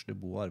 2 største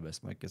bo- og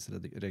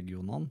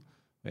arbeidsmarkedsregionene.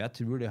 Og jeg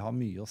tror det har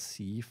mye å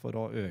si for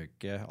å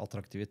øke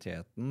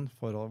attraktiviteten,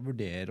 for å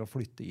vurdere å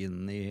flytte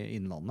inn i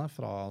innlandet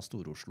fra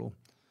Stor-Oslo.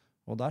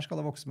 Og der skal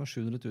det vokse med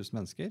 700 000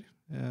 mennesker,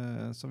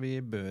 så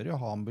vi bør jo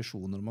ha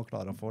ambisjoner om å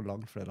klare å få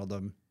langt flere av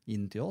dem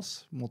inn til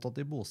oss, mot at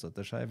de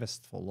bosetter seg i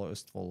Vestfold og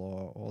Østfold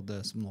og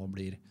det som nå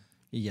blir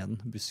igjen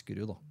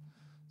Buskerud, da,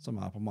 som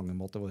på mange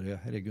måter våre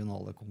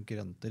regionale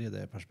konkurrenter i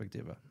det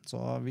perspektivet.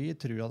 Så vi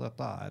tror at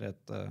dette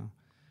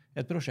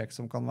et prosjekt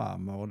som kan være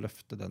med å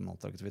løfte den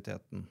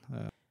attraktiviteten.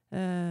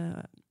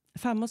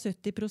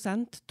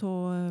 75%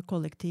 av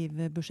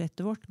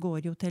kollektivbudsjettet vårt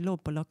går jo til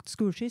lovpålagt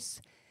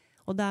skoleskyss.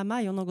 Og det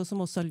jo noe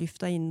som også har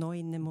lyftet inn nå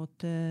inn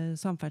mot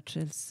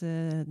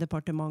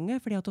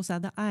Samferdselsdepartementet, fordi at oss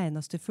det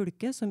eneste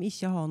fylket som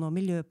ikke har noe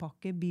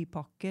miljøpakke,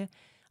 bypakke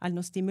eller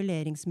noe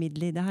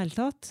stimuleringsmiddel i det hele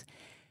tatt.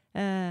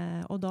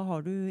 Og da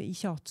har du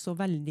ikke hatt så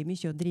veldig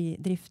mye å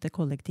drifte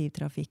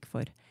kollektivtrafikk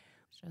for.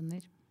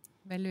 Skjønner.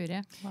 Velure,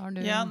 hva har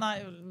du? Ja,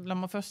 nei, la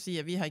meg først si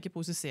at vi har ikke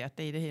prosessert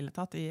det i det hele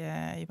tatt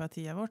i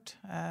partiet vårt.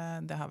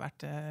 Det har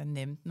vært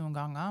nevnt noen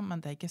ganger,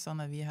 men det ikke sånn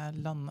at vi har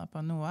landet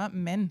på noe.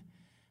 Men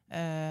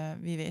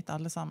vi vet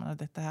alle sammen at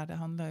dette her, det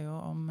handler jo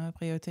om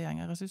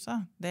prioritering av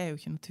ressurser. Det jo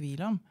ikke noe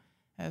tvil om,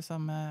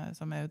 som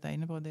Aud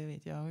inne på, det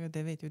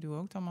vet jo du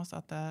også, Thomas,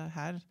 at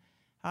her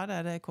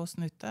det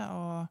kost-nytte,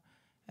 og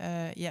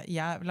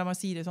la meg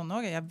si det sånn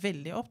også, jeg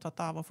veldig opptatt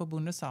av å få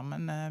bundet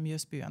sammen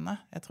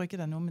Mjøsbyene. Jeg tror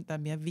ikke det noe det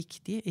mer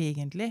viktig,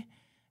 egentlig,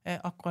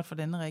 akkurat for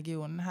denne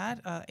regionen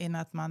her, enn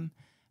at man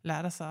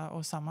lærer seg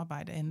å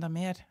samarbeide enda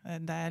mer.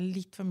 Det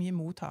litt for mye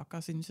mottaker,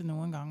 synes jeg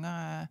noen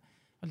ganger,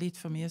 og litt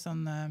for mye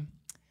sånn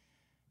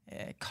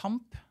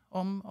kamp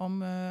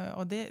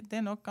og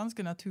det nok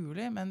ganske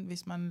naturlig, men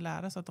hvis man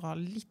lærer seg å dra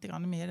litt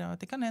mer,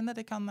 det kan hende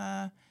det kan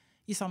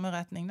i samme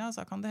retning, da,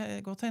 så kan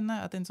det godt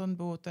hende at en sånn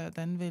båt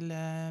den vil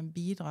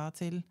bidra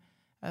til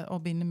å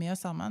binde mer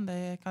sammen.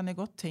 Det kan jeg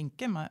godt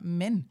tenke meg,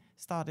 men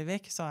stadig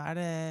vekk så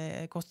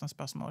det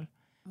kostnadsspørsmål.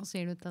 Hva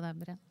sier du til det,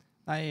 Breen?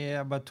 Nei,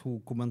 bare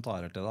 2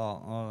 kommentarer til det.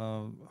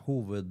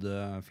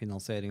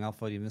 Hovedfinansieringen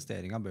for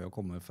investeringen bør jo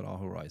komme fra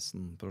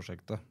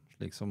Horizon-prosjektet,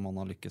 slik som man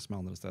har lykkes med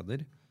andre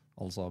steder,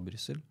 altså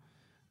Bryssel.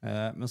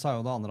 Men så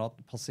jo det andre at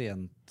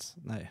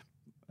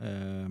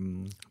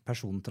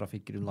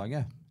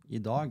persontrafikkgrunnlaget i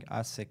dag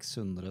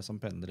 600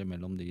 som pendler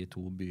mellom de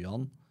 2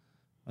 byene,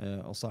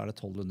 og så det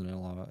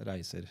 1200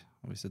 reiser,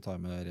 hvis vi tar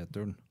med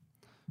returen.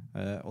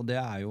 Og det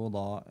jo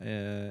da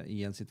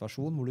i en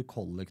situasjon hvor du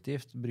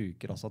kollektivt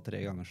bruker altså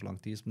 3 ganger så lang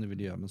tid som du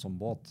vil gjøre med en sånn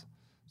båt.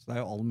 Så det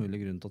jo all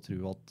mulig grunn til å tro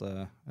at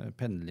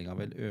pendlingen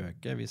vil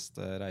øke hvis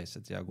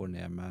reisetida går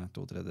ned med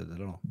 2/3.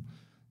 Da.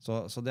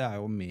 Så det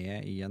jo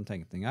med i en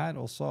tenkning her,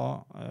 og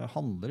så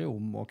handler det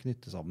om å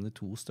knytte sammen de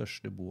 2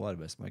 største bo- og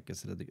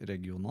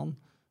arbeidsmarkedsregionene.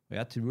 Og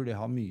jeg tror det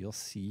har mye å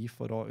si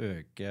for å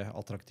øke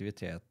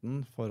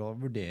attraktiviteten, for å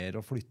vurdere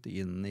å flytte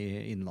inn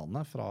i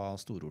innlandet fra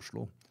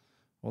Stor-Oslo.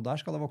 Og der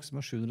skal det vokse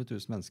med 700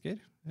 000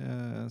 mennesker,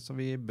 så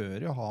vi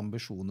bør jo ha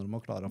ambisjoner om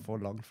å klare å få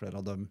langt flere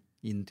av dem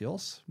inn til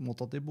oss, mot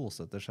at de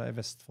bosetter seg i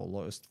Vestfold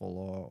og Østfold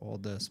og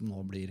det som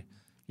nå blir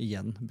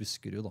igjen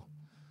Buskerud, da,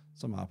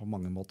 som på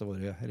mange måter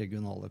våre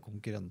regionale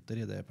konkurrenter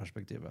i det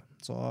perspektivet.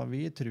 Så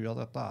vi tror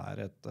at dette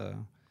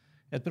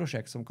et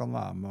prosjekt som kan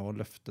være med å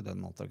løfte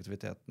den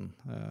attraktiviteten.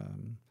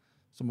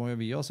 Så må jo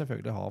vi jo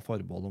selvfølgelig ha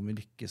forbehold om vi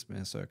lykkes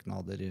med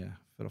søknader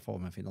for å få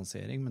med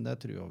finansiering, men det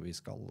tror jeg vi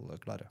skal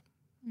klare.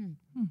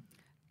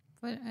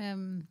 For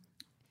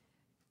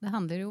det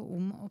handler jo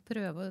om å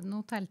prøve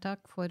noen tiltak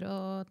for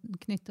å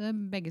knytte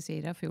begge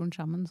sider av fjorden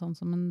sammen, sånn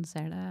som man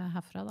ser det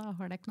herfra. Da.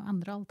 Har det ikke noen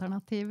andre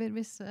alternativer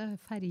hvis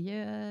ferje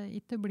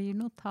ikke blir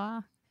noe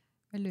ta?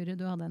 Velure,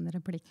 du hadde en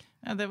replikk.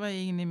 Ja, det var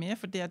jeg egentlig med,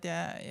 fordi at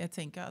jeg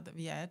tenker at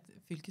vi et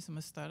fylke som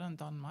større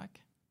enn Danmark.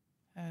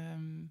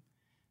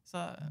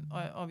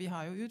 Og vi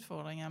har jo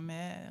utfordringer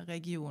med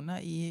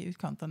regioner i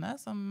utkantene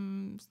som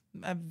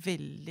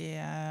veldig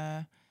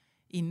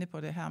inne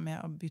på det her med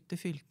å bytte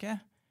fylke.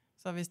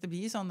 Så hvis det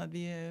blir sånn at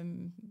vi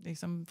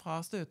liksom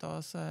frastøter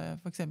oss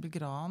for eksempel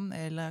Gran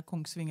eller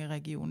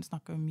Kongsvinger-regionen,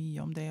 snakker mye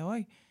om det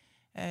også,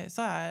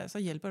 så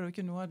hjelper det jo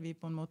ikke noe at vi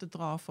på en måte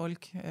drar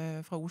folk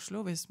fra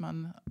Oslo hvis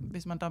man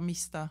da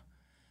mister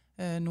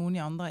noen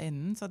i andre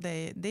enden. Så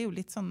det jo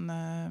litt sånn,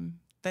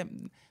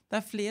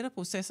 det flere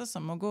prosesser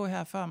som må gå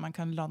her før man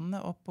kan lande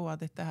opp på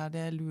at dette her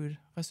det lur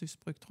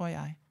ressursbruk, tror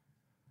jeg.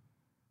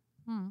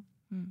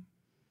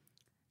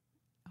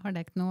 Har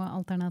det ikke noen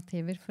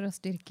alternativer for å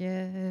styrke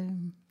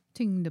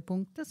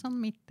tyngdepunktet sånn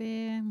midt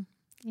i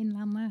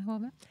innlandet,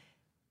 Hove?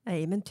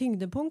 Nei, men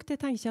tyngdepunkt,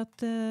 jeg tenker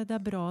at det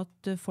bra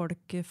at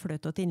folk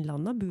flytter til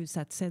innlandet og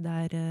bosetter seg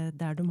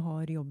der de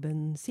har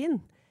jobben sin.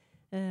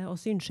 Og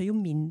så ønsker jo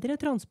mindre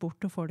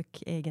transport av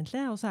folk,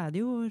 egentlig. Og så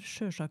det jo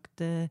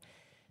selvsagt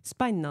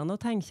spennende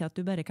å tenke at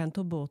du bare kan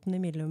ta båten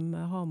mellom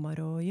Hamar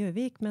og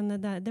Gjøvik, men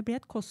det blir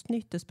et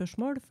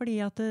kost-nytte-spørsmål, fordi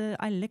at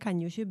alle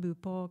kan jo ikke bo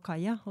på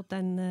kaja og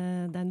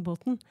den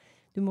båten.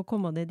 Du må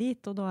komme deg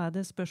dit, og da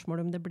det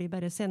spørsmål om det blir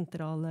bare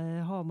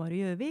sentrale Hamar og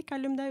Gjøvik,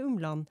 eller om det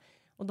omland.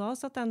 Og da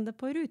satt det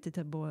på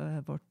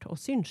rutetilbudet vårt, og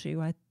synes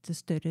jo et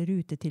større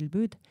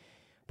rutetilbud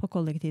på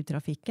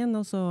kollektivtrafikken,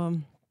 og så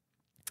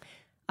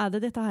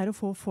det dette her å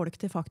få folk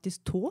til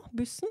faktisk ta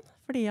bussen,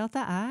 fordi at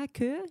det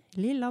kø,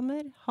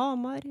 Lillehammer,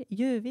 Hamar,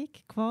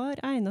 Gjøvik,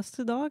 hver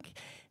eneste dag.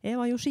 Jeg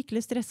var jo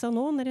skikkelig stresset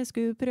nå når jeg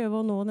skulle prøve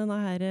å nå denne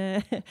her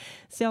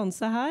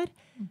seansen her.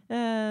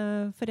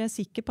 For jeg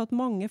sikker på at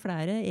mange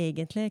flere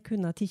egentlig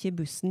kunne tikke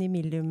bussen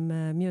mellom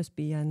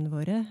Mjøsbyene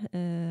våre,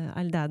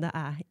 eller det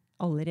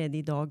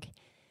allerede i dag.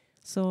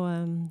 Så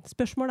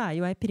spørsmålet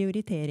jo en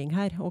prioritering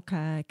her, og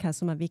hva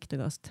som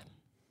viktigast.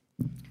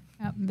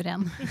 Ja,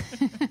 Breen.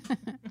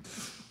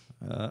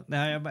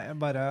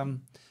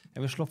 Jeg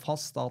vil slå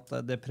fast at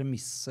det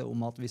premisset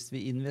om at hvis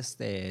vi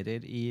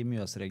investerer i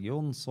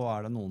Mjøsregionen, så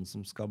det noen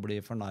som skal bli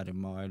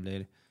fornærmet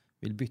eller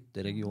vil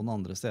bytte region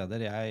andre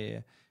steder.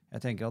 Jeg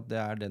tenker at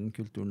det den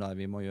kulturen der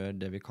vi må gjøre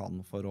det vi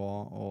kan for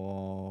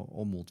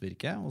å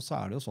motvirke. Og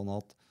så det jo sånn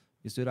at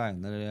hvis du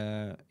regner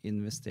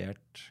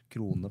investert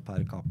krone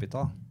per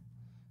capita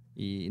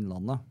i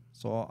innlandet,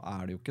 så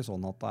det jo ikke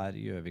sånn at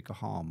det Gjøvik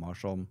og Hamar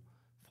som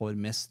får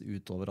mest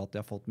utover at de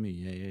har fått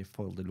mye i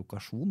forhold til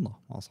lokasjon. Da.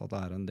 Altså at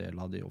det en del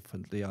av de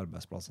offentlige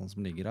arbeidsplassene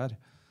som ligger her.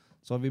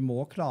 Så vi må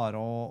klare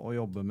å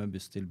jobbe med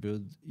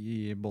busstilbud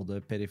i både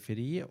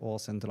periferi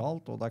og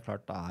sentralt, og det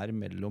klart det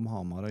mellom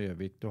Hamar og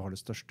Gjøvik du har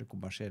det største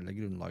kommersielle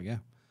grunnlaget.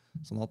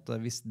 Sånn at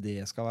hvis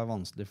det skal være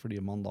vanskelig fordi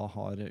man da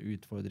har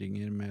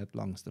utfordringer med et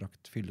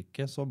langstrakt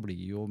fylke, så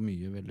blir jo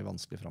mye veldig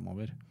vanskelig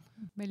fremover.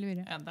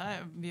 Velure. Ja,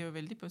 vi jo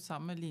veldig på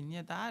samme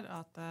linje der,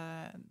 at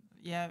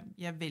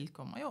jeg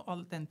velkommer jo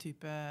all den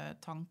type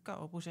tanker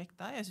og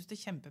prosjekter. Jeg synes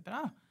det kjempebra,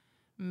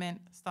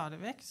 men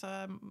stadigvæk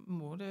så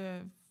må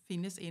det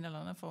finnes en eller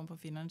annen form for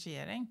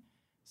finansiering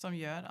som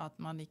gjør at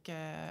man ikke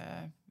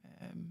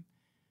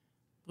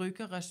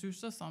bruker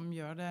ressurser som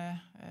gjør det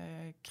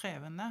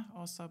krevende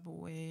å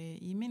bo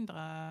i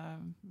mindre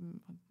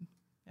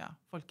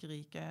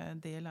folkerike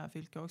deler av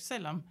fylket. Og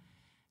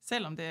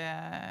selv om det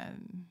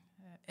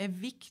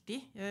viktig,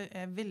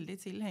 jeg veldig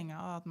tilhenger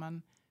av at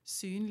man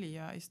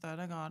synliggjør i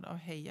større grad og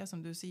heier,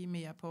 som du sier,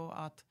 mer på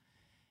at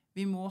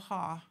vi må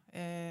ha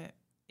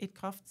et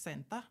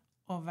kraftsenter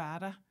og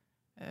være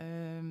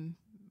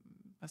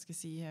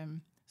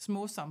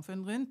små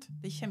samfunn rundt.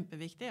 Det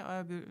kjempeviktig, og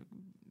jeg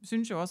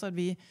synes jo også at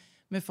vi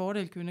med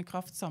fordel kunne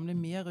kraftsamle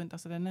mer rundt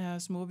denne her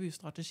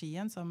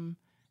småbystrategien som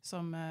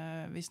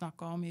vi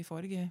snakket om i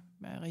forrige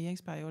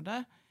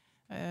regjeringsperiode,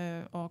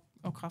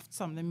 og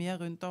kraftsamle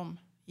mer rundt om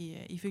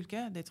i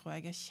fylket. Det tror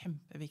jeg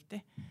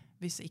kjempeviktig.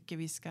 Hvis ikke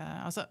vi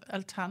skal... Altså,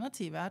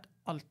 alternativet at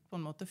alt på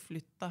en måte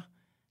flytter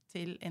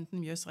til enten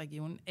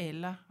Mjøsregionen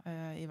eller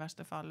i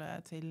verste fall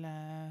til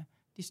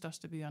de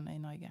største byene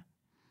i Norge.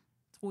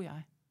 Tror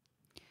jeg.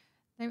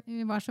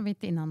 Vi var så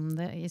vidt innan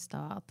det i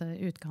stad at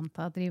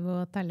utkantet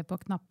driver og teller på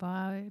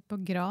knapper på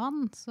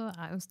Gran, så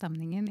jo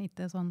stemningen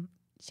ikke sånn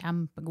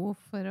kjempegod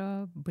for å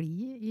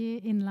bli i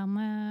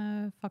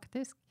innlandet,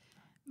 faktisk.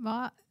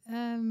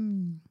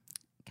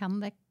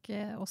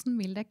 Hvordan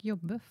vil dere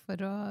jobbe for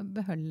å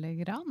beholde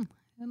Gran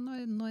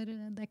når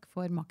dere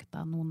får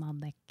makta noen av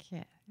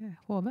dere,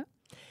 Hove?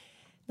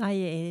 Nei,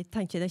 jeg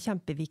tenker det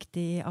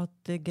kjempeviktig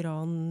at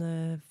Gran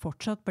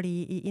fortsatt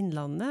blir i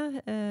innlandet,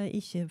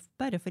 ikke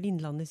bare for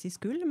innlandets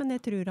skyld, men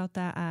jeg tror at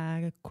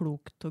det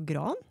klokt og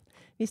Gran,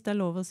 hvis det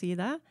lov å si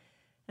det.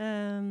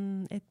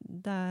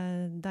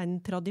 Den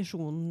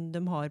tradisjonen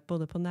de har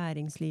både på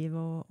næringsliv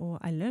og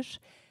ellers,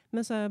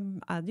 men så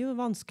det jo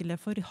vanskelig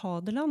for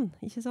Hadeland,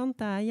 ikke sant?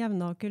 Det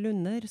Jevnaker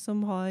Lunder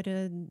som har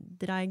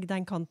dreg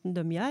den kanten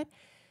de gjør.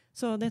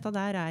 Så dette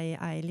der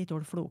litt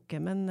floke,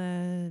 men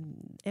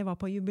jeg var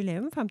på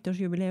jubileum,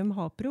 50-årsjubileum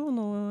Hapro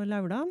nå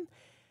lørdagen,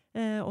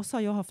 og så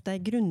har jeg hatt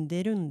en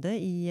grundig runde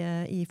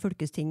i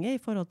fylkestinget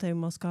i forhold til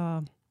om man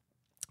skal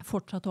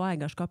fortsatt ha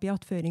eierskap i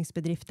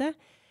attføringsbedrifter.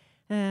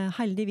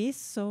 Heldigvis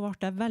så ble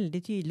det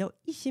veldig tydelig, og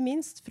ikke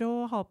minst fra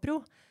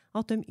Hapro,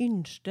 at de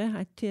ønskte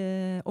et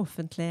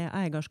offentlig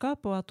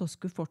eierskap, og at de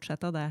skulle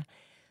fortsette det.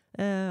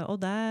 Og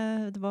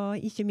det var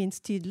ikke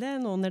minst tydelig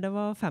nå når det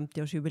var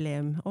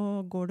 50-årsjubileum.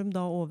 Og går de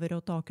da over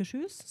til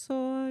Akershus, så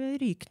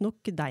ryker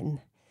nok den.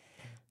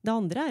 Det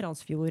andre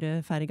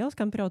Randsfjordferga, så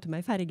kan vi prate med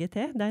en ferge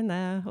til. Den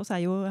oss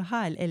jo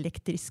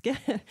helelektriske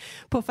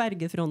på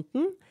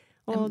fergefronten.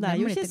 Og det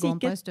jo ikke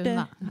sikkert...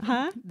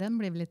 Hæ? Den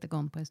blir vel ikke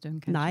gående på en stund,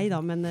 kanskje? Nei da,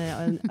 men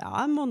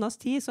en måneds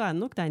tid så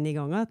nok den i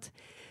gang.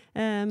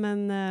 Men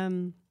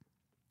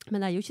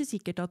det jo ikke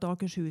sikkert at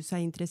Akershus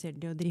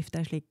interessert i å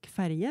drifte en slik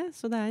ferge,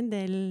 så det en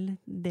del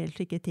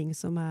slike ting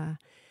som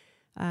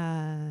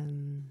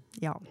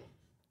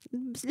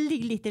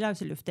ligger litt i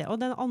løseluftet.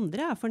 Og den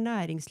andre for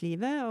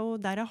næringslivet,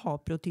 og der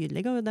Hapro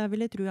tydelig, og der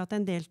vil jeg tro at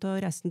en del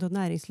av resten av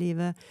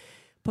næringslivet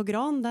på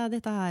Gran, det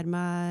dette her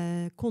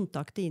med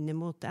kontakt inn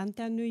mot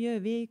NTNU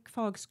Gjøvik,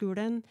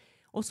 fagskolen,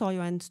 og så har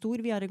jo en stor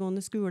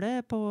videregående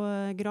skole på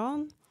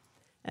Gran,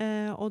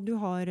 og du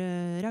har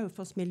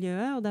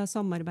Raufoss-miljøet, og det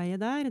samarbeidet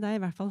der, det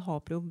I hvert fall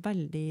Hapro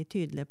veldig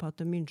tydelig på at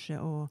de ønsker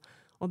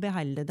å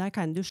beholde. Der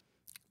kan du...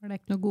 Var det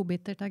ikke noe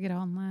godbiter til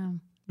Gran,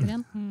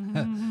 Breen?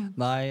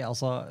 Nei,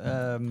 altså,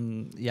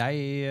 jeg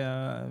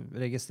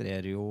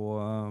registrerer jo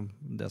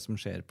det som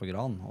skjer på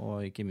Gran,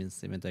 og ikke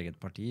minst I mitt eget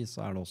parti,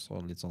 så det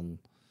også litt sånn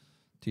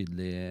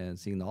tydelig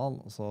signal.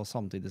 Så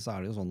samtidig så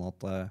det jo sånn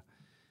at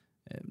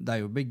det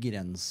jo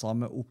begrenset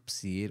med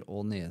oppsier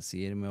og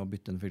nedsier med å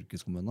bytte en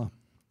fylkeskommune.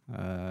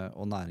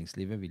 Og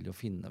næringslivet vil jo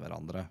finne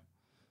hverandre.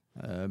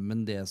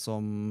 Men det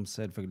som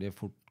selvfølgelig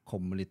fort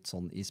kommer litt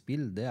sånn I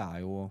spill, det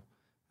jo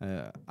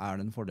det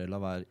en fordel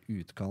å være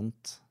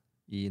utkant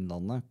I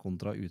Innlandet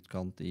kontra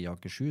utkant I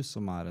Akershus,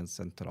 som en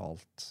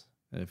sentralt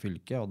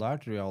fylke. Og der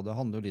tror jeg det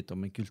handler jo litt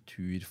om en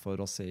kultur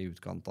for å se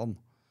utkantene.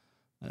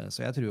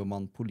 Så jeg tror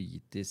man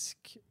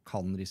politisk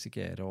kan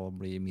risikere å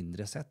bli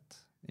mindre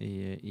sett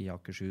I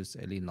Akershus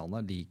eller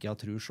Innlandet, liker jeg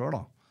tror selv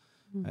da.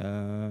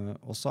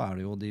 Og så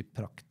det jo de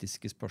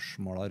praktiske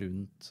spørsmålene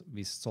rundt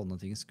hvis sånne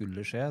ting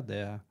skulle skje,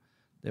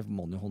 det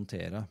må man jo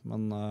håndtere.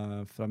 Men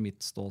fra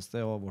mitt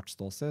ståsted og vårt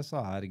ståsted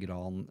så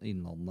Gran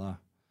Innlandet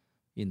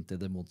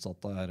inntil det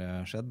motsatte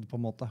skjedd på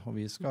en måte. Og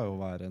vi skal jo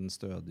være en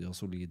stødig og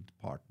solid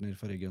partner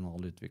for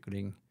regional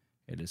utvikling,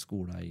 eller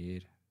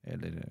skoleeier,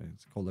 eller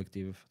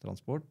kollektiv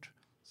transport,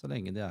 så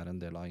lenge de en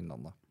del av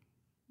Innlandet.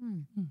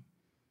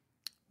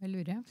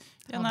 Velure?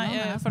 Ja,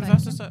 nei, for det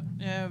første så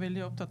jeg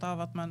veldig opptatt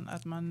av at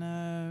man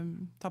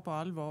tar på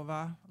alvor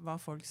hva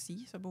folk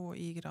sier som bor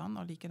I Gran,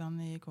 og likedan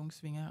I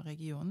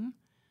Kongsvinger-regionen.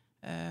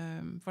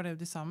 For det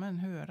jo det samme en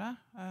hører,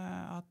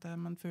 at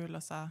man føler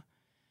seg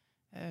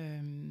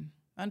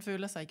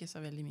ikke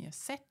så veldig mye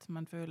sett,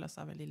 man føler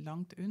seg veldig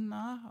langt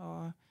unna,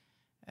 og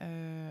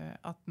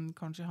at den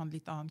kanskje har en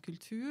litt annen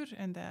kultur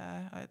enn det.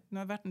 Nå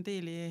har jeg vært en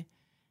del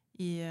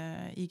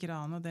I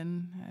Gran og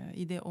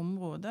I det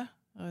området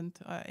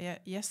rundt.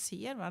 Jeg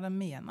ser hva de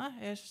mener.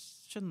 Jeg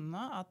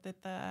skjønner at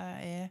dette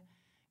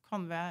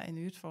kan være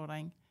en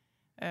utfordring.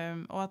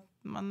 Og at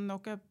man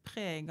nok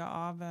preget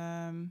av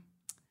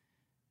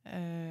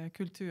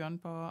kulturen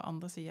på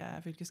andre siden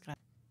av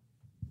fylkesgrensen.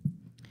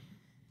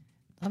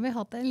 Da har vi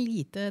hatt en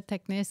lite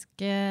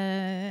teknisk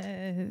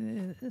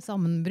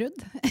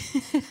sammenbrudd,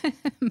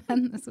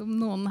 men som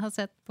noen har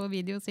sett på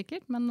video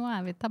sikkert, men nå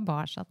vi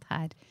tilbake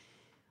her.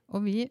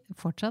 Og vi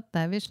fortsatt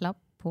der vi slapp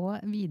på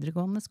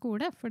videregående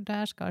skole, for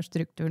der skal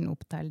strukturen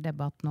opp til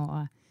debatt nå.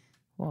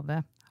 Hove,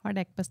 har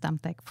dere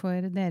bestemt dere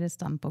for deres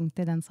standpunkt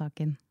I den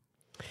saken?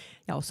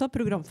 Ja, også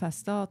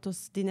programfestet at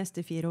oss de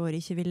neste 4 år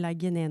ikke vil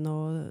legge ned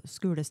noe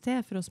skolested,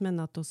 for oss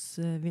mener at oss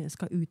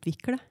skal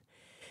utvikle,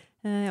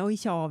 og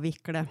ikke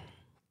avvikle.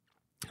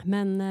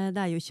 Men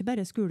det jo ikke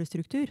bare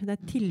skolestruktur,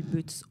 det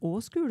tilbuds- og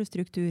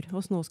skolestruktur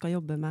oss nå skal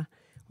jobbe med.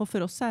 Og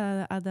for oss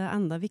det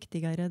enda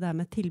viktigere det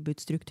med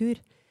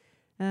tilbudsstruktur,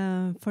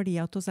 fordi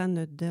at oss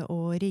nødt til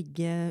å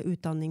rigge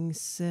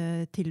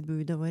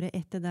utdanningstilbudet våre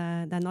etter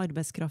den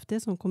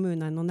arbeidskraften som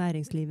kommunene og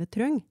næringslivet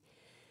trenger.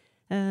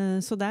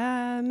 Så det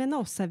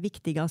mener oss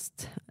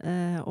viktigast,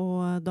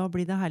 og da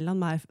blir det heller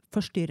mer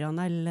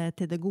forstyrrende eller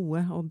til det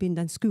gode å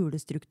begynne en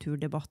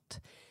skolestrukturdebatt.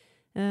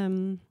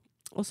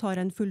 Og så har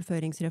en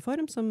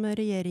fullføringsreform som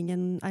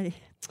regjeringen,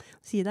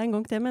 sier det en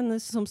gang til, men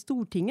som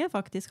Stortinget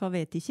faktisk har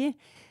vet ikke.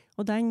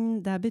 Og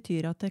det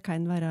betyr at det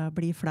kan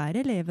bli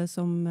flere elever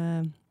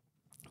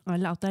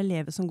eller at det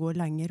elever som går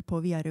lenger på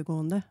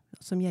videregående,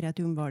 som gjør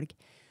et omvalg.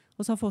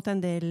 Og så har fått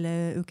en del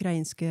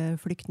ukrainske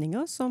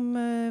flyktninger som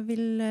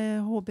vil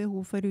ha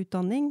behov for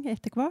utdanning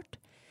etter hvert.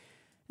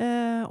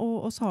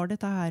 Og så har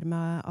dette her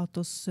med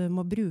at vi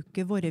må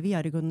bruke våre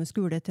videregående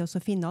skole til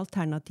å finne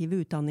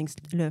alternative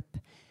utdanningsløp.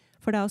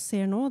 For det vi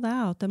ser nå, det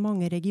at det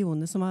mange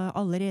regioner som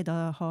allerede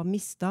har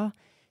mistet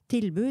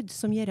tilbud,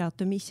 som gjør at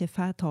de ikke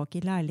får tak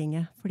I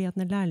lærlinger. Fordi at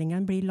når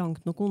lærlingen blir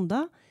langt nok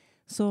unna,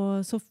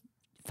 så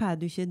får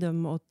du ikke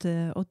dem åt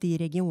de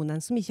regionene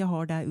som ikke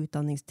har det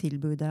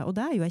utdanningstilbudet. Og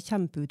det jo en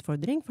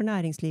kjempeutfordring for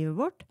næringslivet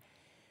vårt.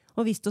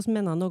 Og hvis vi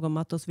mener noe om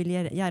at vi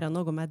vil gjøre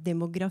noe med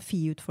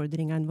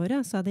demografiutfordringene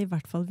våre, så det I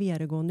hvert fall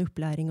videregående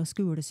opplæring og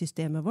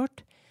skolesystemet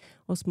vårt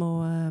vi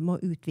må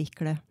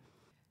utvikle.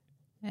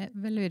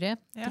 Velure,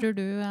 tror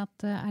du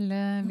at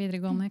alle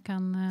videregående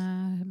kan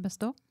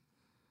bestå?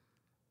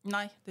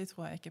 Nei, det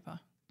tror jeg ikke på.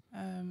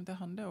 Det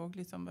handler også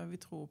litt om hva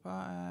vi tror på,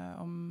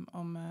 om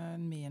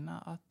en mener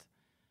at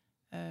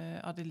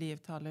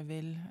elevtallet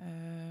vil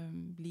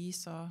bli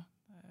så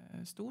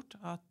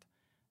stort at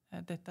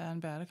dette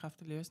en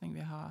bærekraftig løsning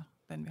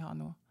den vi har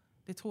nå.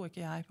 Det tror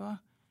ikke jeg på.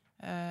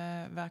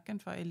 Hverken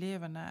for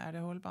elevene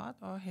det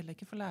holdbart, og heller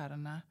ikke for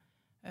lærerne.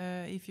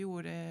 I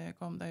fjor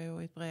kom det jo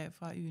et brev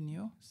fra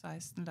Unio,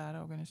 16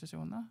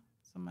 lærerorganisasjoner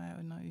som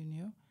under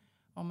Unio,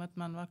 om at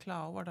man var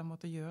klar over at det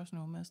måtte gjøres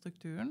noe med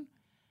strukturen,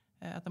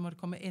 at det måtte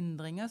komme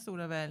endringer, stod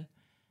det vel,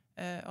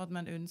 og at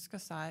man ønsker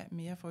seg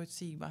mer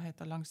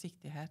forutsigbarhet og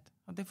langsiktighet.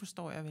 Og det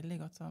forstår jeg veldig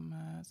godt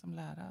som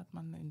lærer, at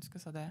man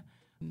ønsker seg det.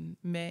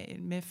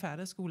 Med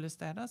færre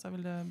skolesteder så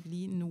vil det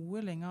bli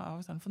noe lengre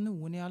avstand, for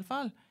noen i alle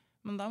fall.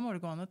 Men da må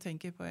det gå an å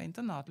tenke på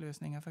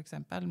internatløsninger, for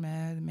eksempel,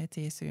 med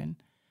tilsyn.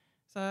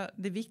 Så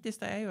det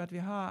viktigste er jo at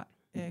vi har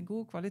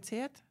god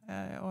kvalitet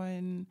og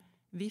en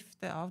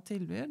vifte av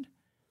tilbud,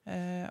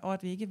 og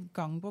at vi ikke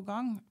gang på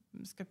gang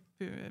skal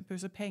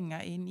pøse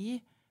penger inn i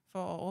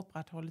for å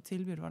opprettholde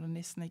tilbud hvor det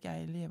nesten ikke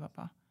er elever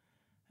på.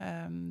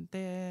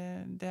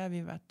 Det har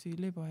vi vært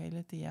tydelige på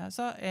hele tiden.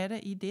 Så er det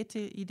i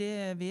det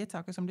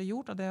vedtaket som det er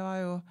gjort, og det var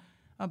jo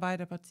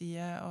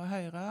Arbeiderpartiet og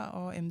Høyre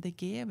og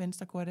MDG,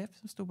 Venstre KrF,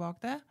 som stod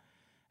bak det,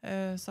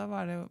 så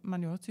var det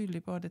man jo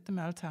tydelig på dette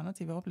med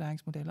alternative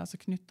opplæringsmodeller, så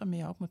knytter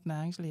mer opp mot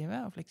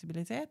næringslivet og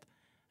fleksibilitet,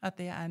 at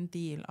det er en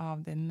del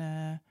av den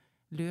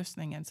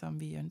løsningen som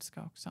vi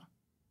ønsker også.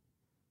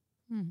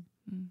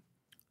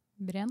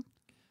 Breen?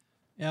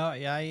 Ja,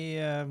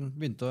 jeg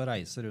begynte å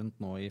reise rundt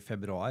nå i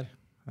februar,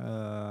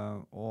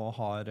 og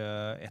har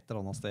et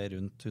eller annet sted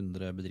rundt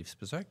 100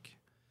 bedriftsbesøk.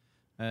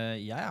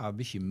 Jeg er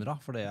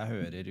bekymret for det jeg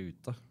hører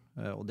ute,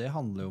 og det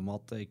handler jo om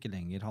at det ikke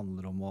lenger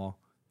handler om å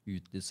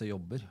utlyse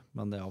jobber,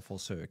 men det å få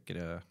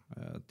søkere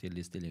til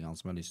de stillingene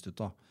som er lyst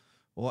ut av.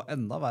 Og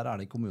enda verre er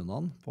det i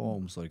kommunene på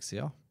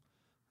omsorgssiden.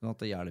 At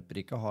det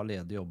hjelper ikke å ha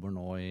ledige jobber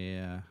nå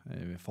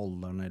i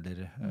Folderen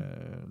eller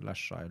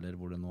Lesja eller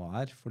hvor det nå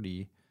er, fordi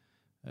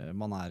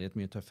man er i et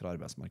mye tøffere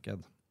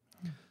arbeidsmarked.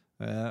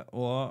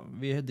 Og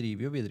vi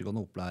driver jo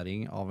videregående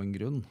opplæring av en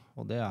grunn,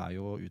 og det er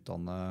jo å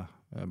utdanne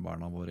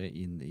barna våre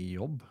inn i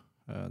jobb.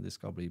 De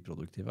skal bli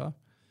produktive.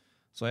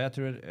 Så jeg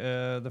tror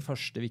det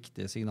første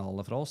viktige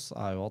signalet fra oss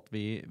er jo at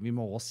vi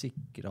må også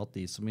sikre at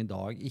de som i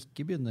dag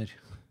ikke begynner,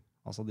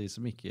 altså de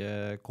som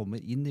ikke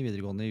kommer inn i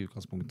videregående i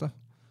utgangspunktet,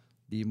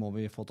 de må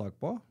vi få tak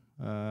på,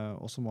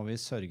 og så må vi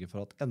sørge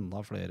for at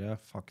enda flere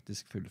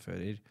faktisk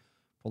fullfører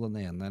på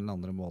den ene eller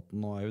andre måten.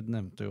 Og Aud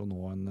nevnte jo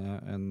nå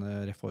en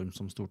reform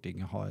som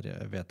Stortinget har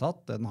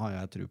vedtatt, den har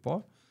jeg tro på.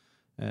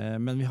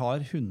 Men vi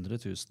har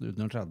 100 000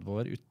 under 30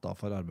 år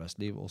utenfor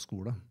arbeidsliv og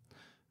skole.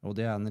 Og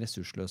det er en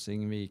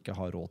ressursløsning vi ikke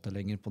har råd til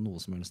lenger på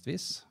noe som helst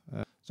vis.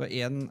 Så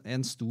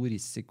en stor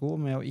risiko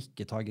med å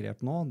ikke ta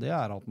grep nå, det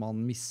er at man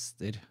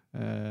mister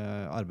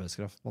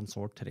arbeidskraft man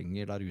så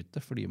trenger der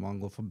ute, fordi man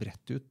går for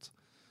bredt ut.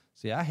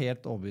 Så jeg er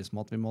helt overbevist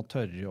om at vi må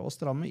tørre å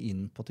stramme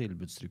inn på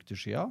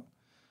tilbudsstruktursiden.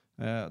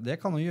 Det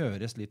kan jo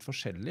gjøres litt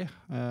forskjellig,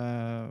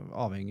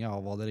 avhengig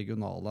av hva det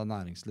regionale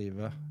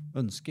næringslivet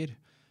ønsker.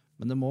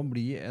 Men det må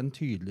bli en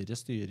tydeligere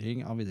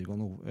styring av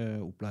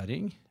videregående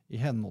opplæring i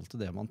henhold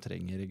til det man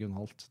trenger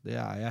regionalt. Det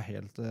er jeg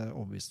helt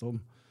overbevist om.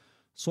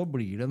 Så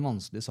blir det en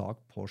vanskelig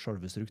sak på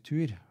selve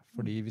struktur.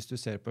 Fordi hvis du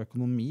ser på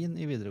økonomien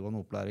i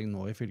videregående opplæring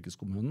nå i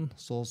fylkeskommunen,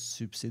 så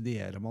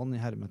subsidierer man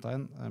i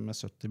hermetegn med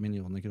 70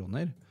 millioner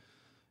kroner.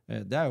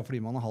 Det er jo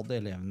fordi man har hatt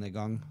elevene i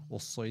gang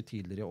også i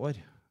tidligere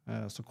år.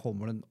 Så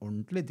kommer det en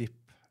ordentlig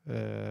dipp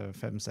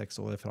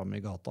 5-6 år frem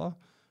i gata.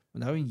 Men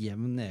det er jo en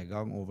jevn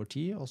nedgang over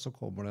tid, og så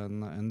kommer det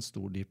en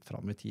stor dipp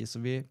frem i tid. Så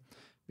vi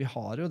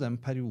har jo den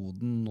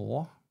perioden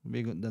nå,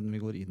 den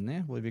vi går inn i,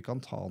 hvor vi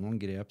kan ta noen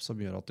grep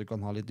som gjør at du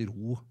kan ha litt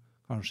ro,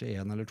 kanskje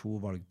 1 eller 2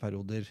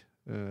 valgperioder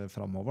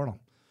fremover da.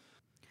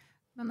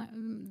 Men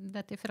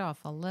dette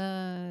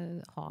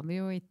frafallet har vi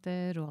jo ikke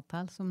råd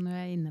til, som du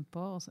er inne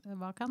på.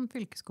 Hva kan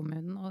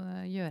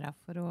fylkeskommunen gjøre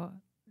for å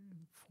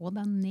få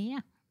den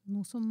ned?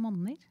 Noe som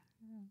monner?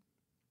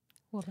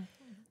 Hove?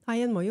 Nei,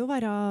 en må jo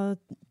være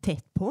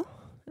tett på.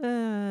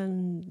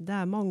 Det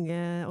er mange,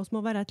 oss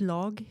må være et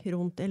lag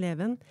rundt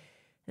eleven.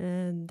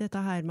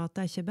 Dette her med at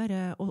det er ikke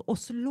bare,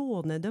 oss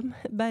låner dem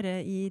bare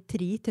i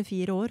 3 til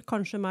 4 år,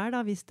 kanskje mer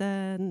da, hvis det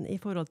i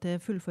forhold til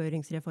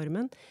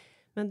fullføringsreformen.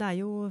 Men det er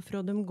jo fra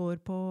de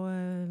går på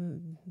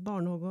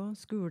barnehage,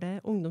 skole,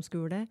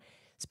 ungdomsskole,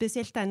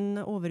 spesielt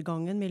den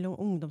overgangen mellom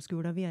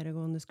ungdomsskole og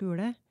videregående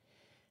skole.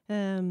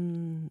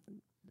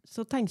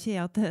 Så tenker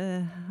jeg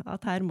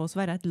at her må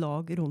være et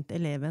lag rundt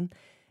eleven.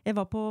 Jeg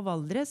var på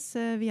Valdres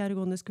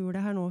videregående skole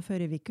her nå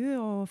forrige uke,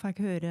 og fikk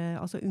høre,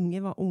 altså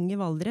unge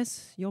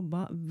Valdres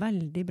jobbet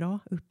veldig bra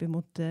opp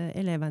mot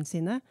elevene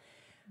sine,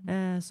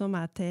 som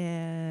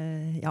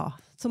til, ja,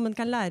 som man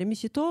kan lære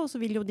mye av, og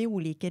så vil jo de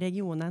ulike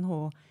regionene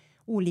ha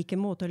ulike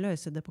måter å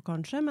løse det på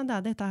kanskje, men det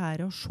er dette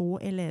her å se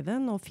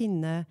eleven og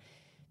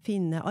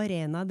finne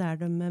arena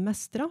der de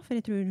mestrer, for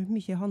jeg tror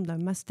mye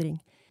handler om mestring.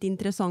 Det er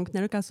interessant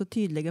når dere er så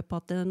tydelige på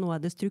at nå er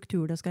det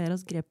struktur det skal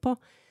gjøres grep på,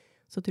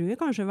 så tror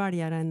jeg kanskje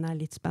velgerne er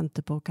litt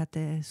spente på hva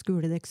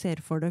skole dere ser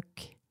for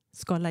dere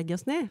skal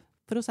legges ned.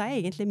 For oss er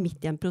egentlig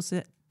midt i en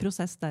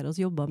prosess der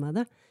vi jobber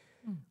med det.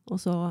 Og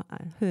så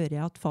hører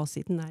jeg at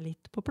fasiten er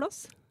litt på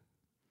plass.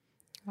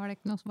 Har det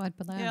ikke noe svar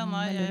på det? Ja,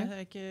 nei,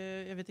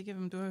 jeg vet ikke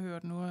om du har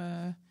hørt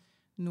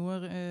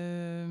noe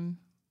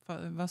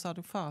hva sa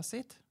du,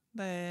 fasit?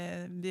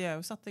 De er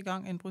jo satt i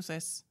gang en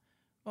prosess,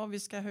 og vi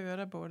skal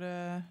høre både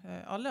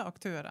alle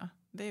aktører.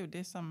 Det er jo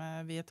det som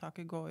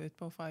vedtaket går ut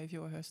på fra i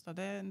fjor høst, og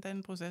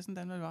den prosessen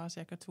den vil være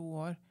cirka 2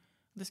 år.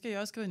 Det skal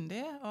gjøres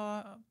grundig,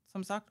 og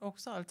som sagt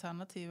også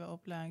alternative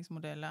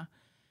opplæringsmodeller.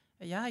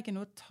 Jeg har ikke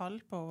noe tall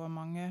på hvor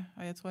mange,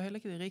 og jeg tror heller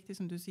ikke det er riktig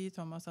som du sier,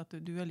 Thomas, at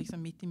du er liksom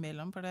midt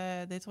imellom, for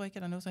det tror jeg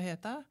ikke det er noe som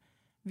heter.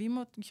 Vi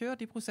må kjøre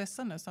de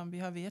prosessene som vi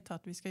har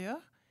vedtatt vi skal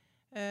gjøre,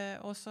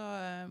 og så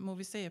må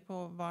vi se på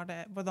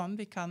hvordan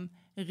vi kan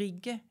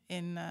rigge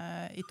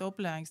et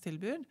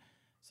opplæringstilbud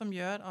som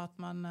gjør at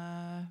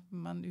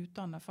man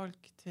utdanner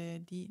folk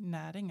til de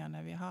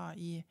næringene vi har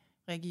i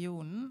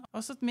regionen.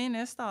 Og så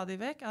mener jeg stadig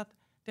vekk at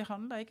det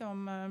handler ikke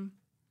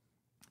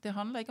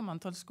om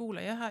antall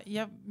skoler.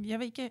 Jeg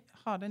vil ikke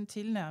ha den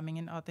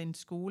tilnærmingen at en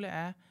skole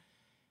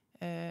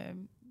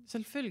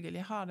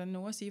selvfølgelig har den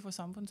noe å si for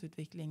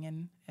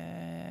samfunnsutviklingen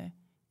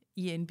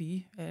i en by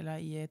eller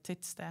i et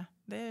tettsted.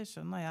 Det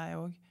skjønner jeg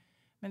også.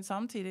 Men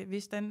samtidig,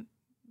 hvis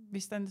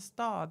den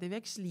stadig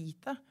vekk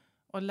sliter,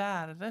 og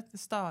lærere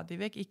stadig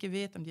vekk ikke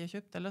vet om de har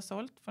kjøpt eller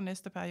solgt for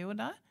neste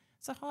periode,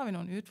 så har vi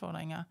noen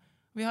utfordringer.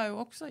 Vi har jo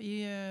også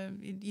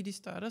i de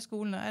større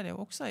skolene er det jo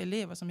også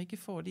elever som ikke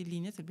får de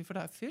linjetilbud, for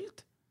det er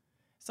fylt.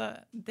 Så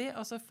det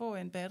å få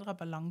en bedre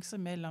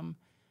balanse mellom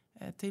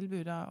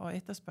tilbudet og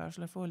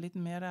etterspørsel, få litt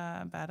mer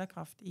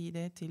bærekraft i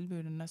de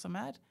tilbudene som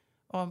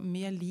og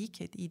mer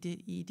likhet i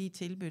de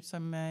tilbud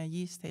som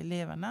gis til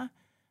elevene,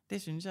 det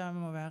synes jeg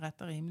må være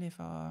rett og rimelig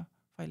for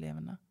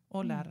elevene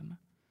og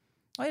lærerne.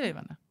 Og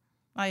elevene.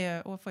 Nei,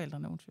 og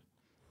foreldrene, unnskyld.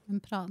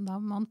 Da må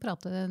man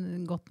prate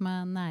godt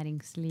med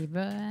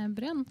næringslivet,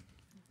 Breen.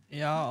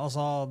 Ja,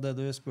 altså det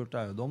du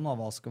spurte Aud om,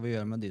 hva skal vi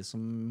gjøre med de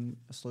som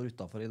står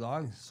utenfor i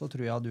dag, så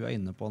tror jeg du er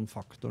inne på en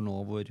faktor nå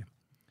hvor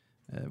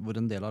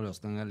en del av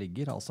løsningen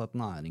ligger, altså et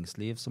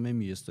næringsliv som i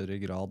mye større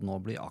grad nå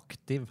blir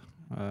aktiv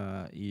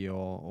i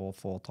å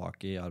få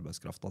tak i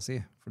arbeidskrafta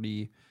si. Fordi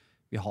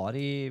vi har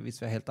hvis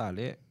vi er helt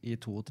ærlige, i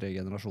 2-3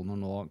 generasjoner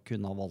nå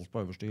kunne ha valgt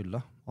på øverste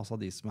hylle. Altså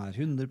de som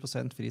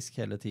 100% frisk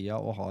hele tiden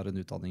og har en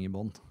utdanning i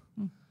bånd.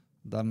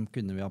 Dem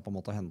kunne vi ha på en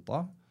måte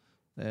hentet.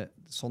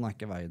 Sånn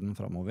ikke verden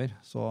fremover.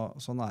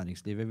 Så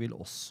næringslivet vil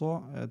også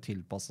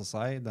tilpasse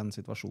seg den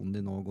situasjonen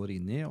de nå går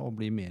inn i og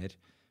bli mer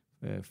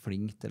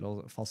flink til å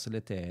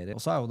fasilitere. Og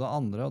så jo det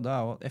andre, og det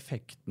jo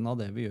effekten av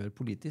det vi gjør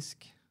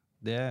politisk.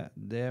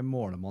 Det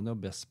måler man jo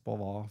best på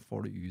hva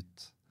får det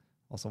ut.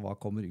 Altså hva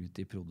kommer ut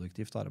i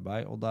produktivt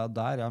arbeid. Og det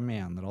der jeg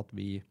mener at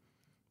vi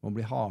må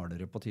bli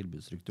hardere på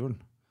tilbudsstrukturen.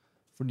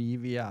 Fordi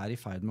vi i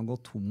ferd med å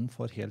gå tom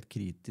for helt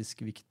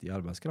kritisk viktig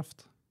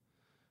arbeidskraft.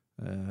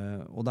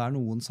 Og det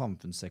noen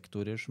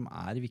samfunnssektorer som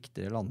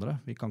viktigere enn andre.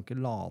 Vi kan ikke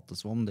late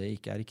som om det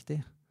ikke riktig.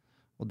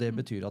 Og det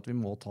betyr at vi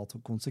må ta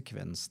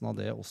konsekvensen av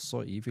det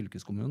også i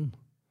fylkeskommunen.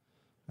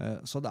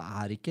 Så det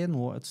ikke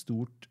nå et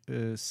stort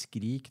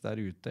skrik der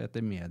ute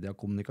etter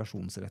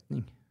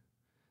media-kommunikasjonsretning.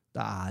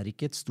 Det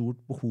ikke et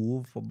stort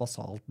behov for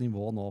basalt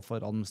nivå nå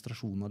for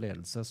administrasjon og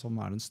ledelse, som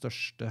den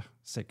største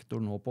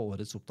sektoren nå på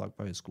årets opptak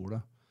på høyskole.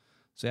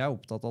 Så jeg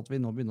opptatt av at vi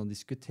nå begynner å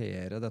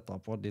diskutere dette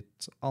på et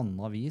litt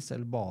annet vis,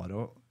 eller bare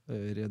å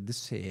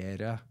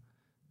redusere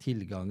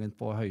tilgangen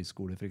på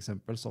høyskole, for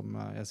eksempel, som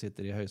jeg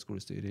sitter i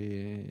høyskolestyret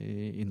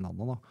i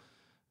Innlandet.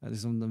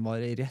 Liksom den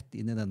var rett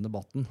inn i den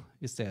debatten,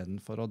 i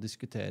stedet for å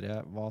diskutere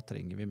hva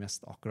trenger vi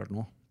mest akkurat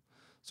nå.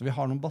 Så vi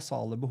har noen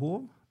basale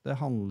behov. Det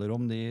handler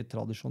om de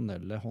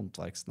tradisjonelle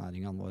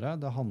håndverksnæringene våre.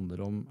 Det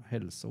handler om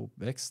helse og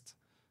oppvekst.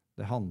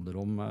 Det handler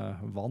om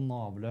vann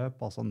og avløp,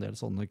 altså en del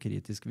sånne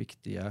kritisk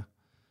viktige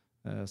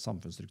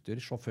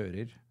samfunnsstrukturer,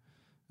 sjåfører.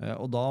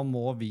 Og da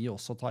må vi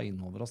også ta inn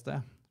over oss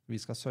det. Vi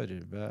skal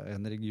serve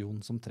en region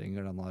som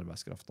trenger denne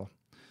arbeidskraften.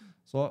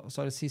 Så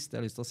det siste jeg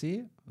har lyst til å si,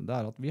 det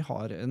at vi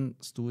har en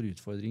stor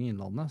utfordring i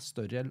Innlandet,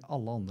 større enn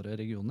alle andre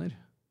regioner.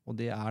 Og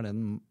det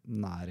den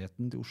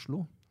nærheten til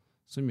Oslo,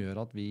 som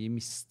gjør at vi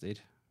mister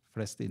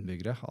flest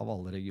innbyggere av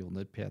alle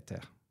regioner PT.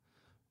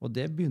 Og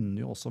det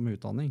begynner jo også med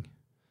utdanning.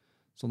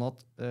 Sånn at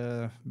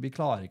vi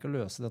klarer ikke å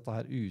løse dette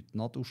her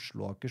uten at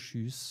Oslo og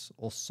Akershus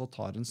også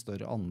tar en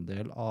større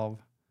andel av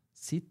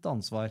sitt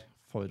ansvar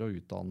for å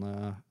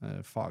utdanne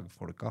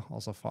fagfolka,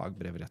 altså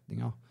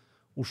fagbrevretninga.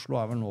 Oslo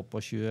vel nå på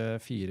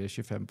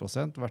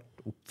 24-25%, vært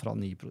opp fra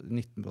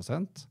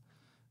 19%.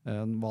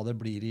 Hva det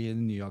blir i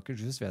Nye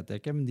Akershus vet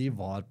jeg ikke, men de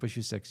var på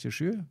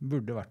 26-27,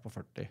 burde vært på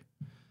 40%.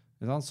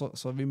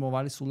 Så vi må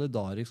være litt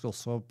solidarisk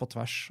også på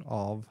tvers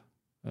av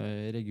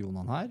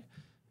regionene her.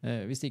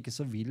 Hvis ikke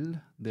så vil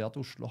det at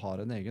Oslo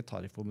har en eget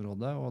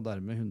tariffområde og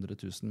dermed 100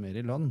 000 mer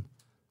i lønn,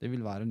 det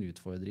vil være en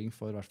utfordring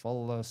for i hvert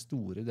fall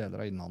store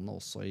deler av Innlandet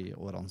også i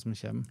årene som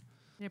kommer.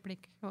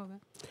 Replikk, Hove.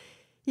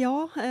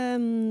 Ja,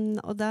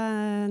 og det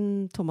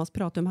Thomas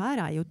prater om her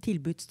jo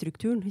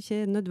tilbudsstrukturen,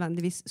 ikke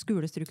nødvendigvis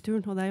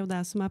skolestrukturen, og det jo det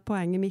som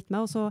poenget mitt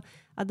med. Og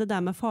så det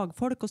der med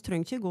fagfolk, og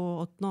trenger ikke gå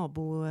til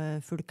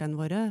nabofylkene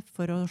våre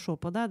for å se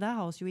på det. Det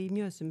har oss jo i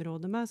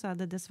Mjøsområdet med, så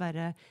det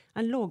dessverre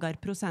en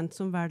lavere prosent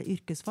som velger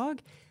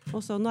yrkesfag.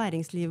 Og så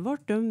næringslivet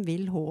vårt, de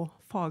vil ha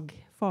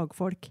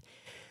fagfolk.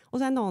 Og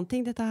så en annen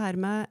ting, dette her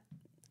med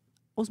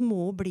oss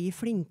må bli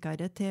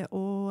flinkere til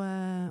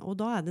og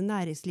da det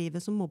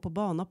næringslivet som må på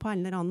banen på en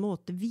eller annen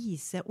måte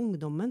vise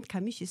ungdommen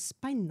hvor mye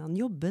spennende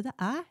jobbe det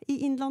i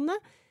Innlandet.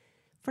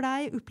 For det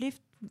har opplevd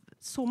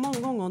så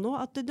mange ganger nå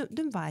at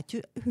de vet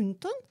jo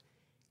hundene.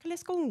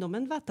 Hvordan skal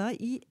ungdommen vite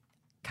i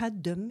hva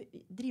de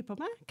driver på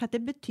med, hva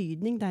det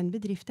betydning den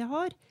bedriften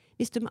har.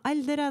 Hvis de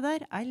aldri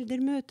der, aldri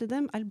møter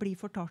dem, eller blir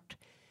fortalt.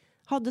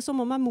 Hadde som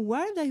om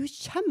Moelv, det jo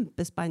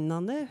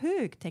kjempespennende,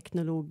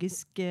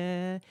 høgteknologisk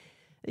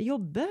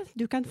jobbe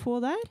du kan få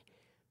der.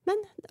 Men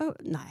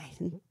nei,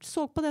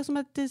 så på det som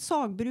et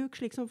sagbruk,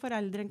 slik som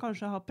foreldrene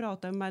kanskje har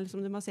pratet om, eller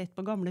som de har sett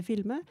på gamle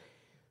filmer.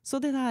 Så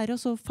det der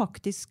å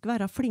faktisk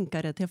være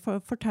flinkere til å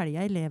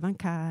fortelle elevene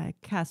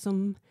hva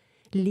som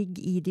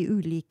ligger i de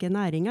ulike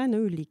næringene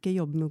og ulike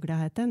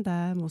jobbmulighetene,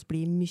 det må vi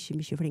bli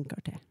mye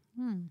flinkere til.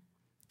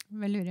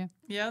 Velure.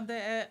 Ja,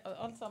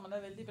 alt sammen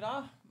veldig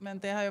bra, men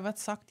det har jo vært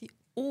sagt i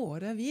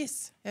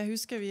årevis. Jeg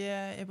husker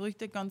jeg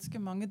brukte ganske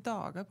mange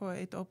dager på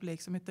et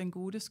opplegg som heter Den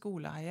gode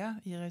skoleeier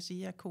i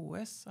regi av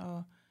KS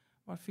og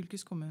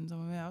fylkeskommunen som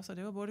var med. Så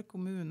det var både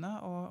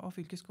kommuner og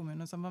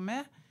fylkeskommuner som var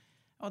med.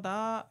 Og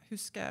da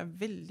husker jeg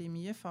veldig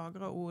mye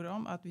fagre ord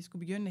om at vi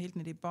skulle begynne helt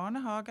ned i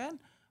barnehagen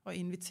og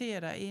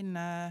invitere inn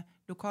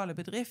lokale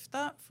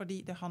bedrifter,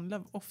 fordi det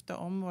handler ofte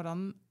om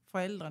hvordan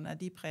foreldrene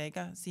de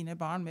preger sine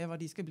barn med hva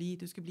de skal bli.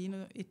 Du skal bli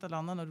et eller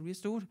annet når du blir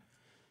stor.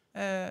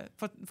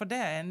 For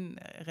det en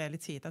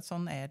realitet, at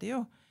sånn det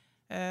jo.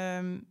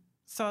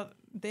 Så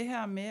det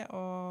her med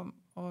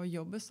å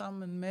jobbe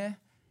sammen med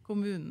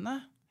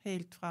kommunene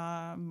helt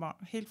fra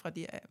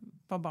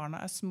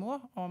barna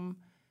små, om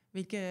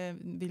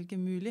hvilke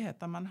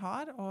muligheter man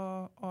har,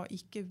 og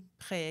ikke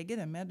prege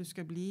det med at du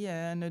skal bli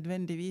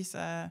nødvendigvis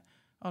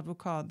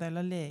advokat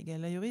eller lege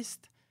eller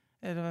jurist.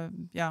 Eller,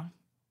 ja,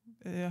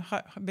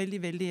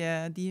 veldig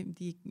de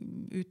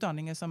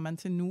utdanninger som man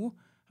til nå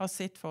har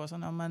sett for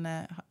seg når man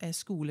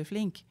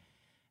skoleflink.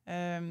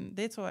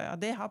 Det tror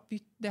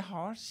jeg, det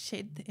har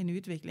skjedd en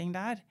utvikling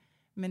der,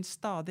 men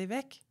stadig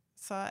vekk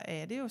så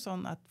det jo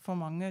sånn at for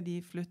mange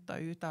de flytter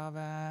ut av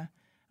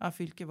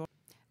fylket vårt.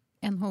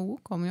 NHO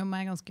kom jo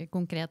med en ganske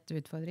konkret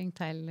utfordring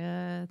til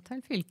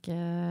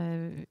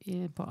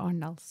fylket på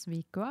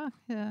Arendalsvika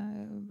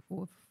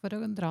for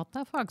å dra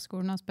til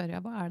fagskolen og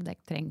spørre hva det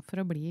dere trenger for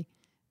å bli,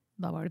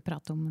 da var det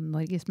prat om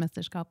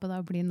Norgesmesterskapet, da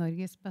blir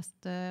Norges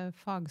beste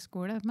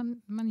fagskole,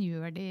 men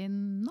gjør de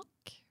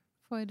nok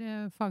for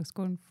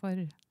fagskolen for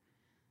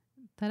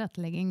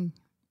tilrettelegging?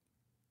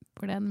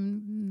 For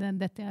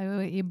dette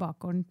jo i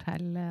bakgården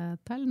til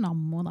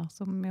Nammo, da,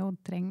 som jo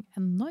trenger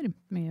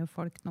enormt mye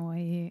folk nå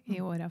i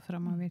årene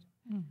fremover.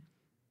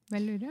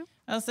 Velure?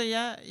 Altså,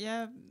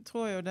 jeg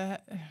tror jo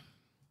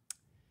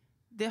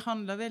det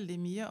handler veldig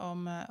mye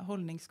om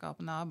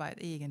holdningsskapende arbeid,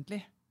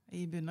 egentlig,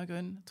 i bunn og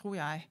grunn, tror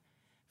jeg.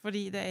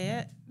 Fordi det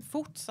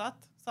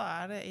fortsatt, så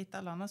det et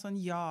eller annet sånn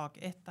jag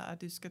etter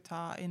at du skal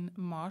ta en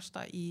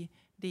master i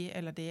det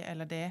eller det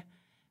eller det.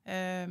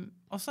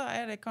 Og så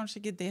det kanskje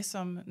ikke det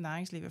som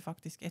næringslivet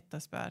faktisk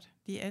etterspør.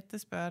 De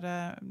etterspør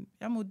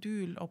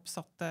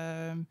moduloppsatte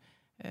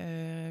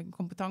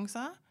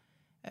kompetanser.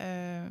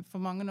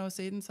 For mange år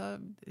siden,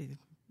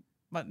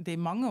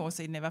 det mange år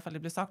siden i hvert fall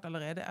det ble sagt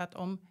allerede, at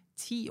om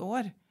 10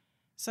 år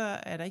så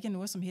det ikke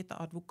noe som heter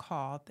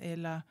advokat,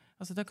 eller,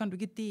 altså da kan du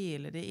ikke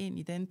dele det inn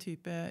i den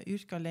type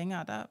yrker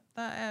lenger.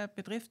 Da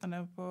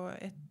bedriftene på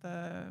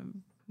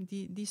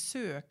de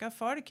søker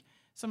folk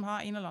som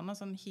har en eller annen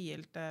sånn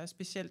helt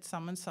spesielt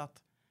sammensatt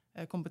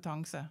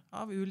kompetanse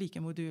av ulike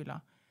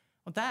moduler.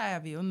 Og der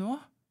vi jo nå.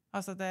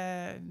 Altså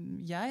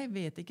jeg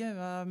vet ikke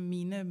hva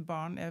mine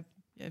barn,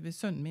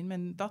 sønnen min,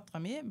 men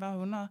datteren min, hva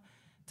hun har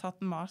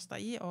tatt en master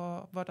i,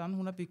 og hvordan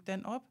hun har bygd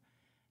den opp.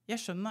 Jeg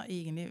skjønner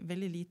egentlig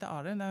veldig lite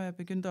av det når jeg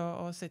begynte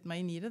å sette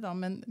meg inn i det, da,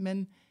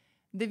 men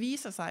det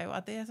viser seg jo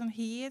at det sånn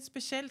helt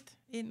spesielt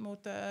inn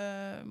mot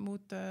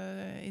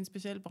en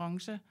spesiell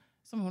bransje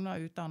som hun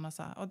har utdannet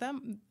seg. Og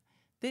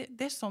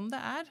det sånn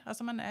det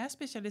altså man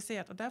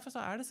spesialisert, og derfor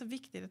så det så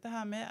viktig dette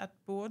her med at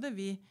både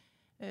vi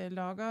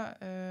lager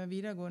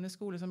videregående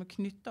skole som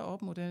knyttet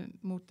opp mot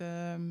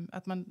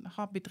at man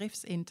har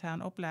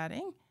bedriftsintern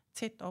opplæring,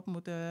 tett opp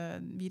mot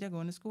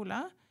videregående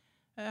skole.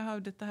 Jeg har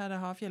jo dette her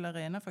Hafjell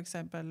Arena, for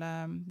eksempel,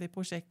 det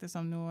prosjektet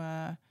som nå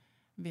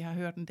vi har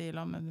hørt en del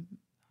om, men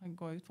det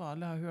går ut fra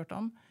alle har hørt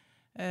om,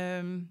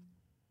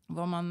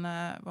 hvor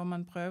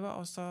man prøver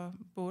også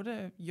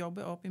både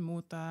jobbe opp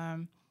imot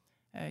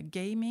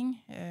gaming,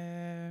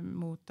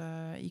 mot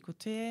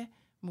IKT,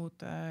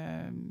 mot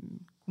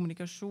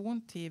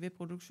kommunikasjon,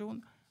 TV-produksjon,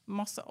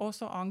 masse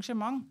også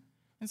arrangement.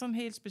 En sånn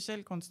helt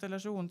spesiell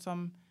konstellasjon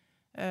som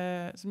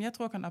jeg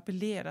tror kan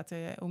appellere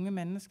til unge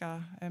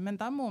mennesker. Men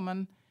da må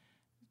man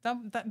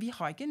vi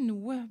har ikke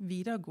noe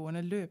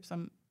videregående løp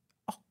som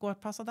akkurat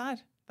passer der.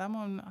 Da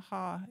må man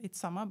ha et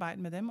samarbeid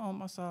med dem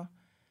om å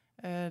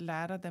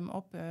lære dem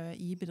opp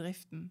i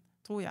bedriften,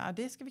 tror jeg.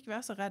 Det skal vi ikke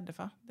være så redde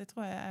for. Det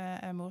tror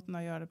jeg måten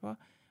å gjøre det på.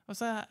 Og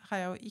så har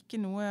jeg jo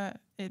ikke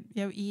jeg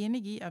jo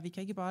enig i at vi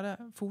kan ikke bare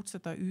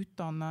fortsette å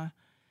utdanne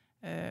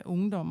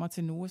ungdommer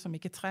til noe som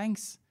ikke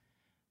trengs.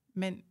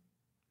 Men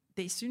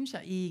det synes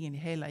jeg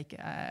egentlig heller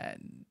ikke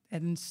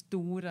den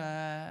store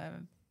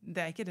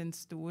det ikke den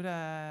store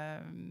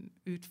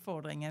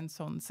utfordringen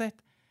sånn sett.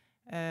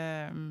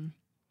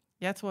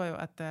 Jeg tror jo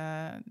at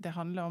det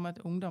handler om at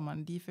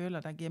ungdommene de føler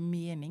at det gir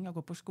mening å gå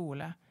på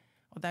skole.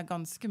 Og det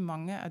ganske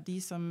mange av de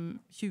som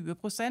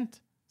 20%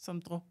 som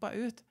dropper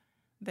ut,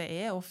 det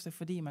ofte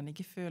fordi man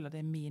ikke føler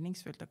det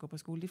meningsfullt å gå på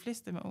skole. De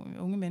fleste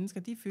unge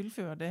mennesker, de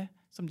fullfører det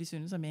som de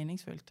synes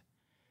meningsfullt.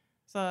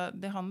 Så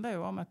det handler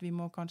jo om at vi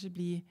må kanskje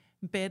bli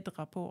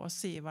bedre på å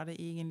se hva det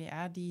egentlig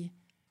de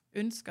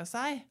ønsker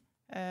seg.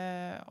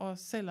 Og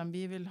selv om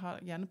vi vil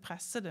gjerne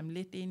presse dem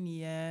litt inn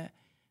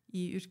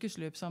i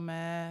yrkesløp som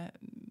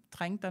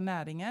trengt av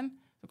næringen,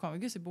 så kan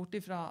vi ikke se bort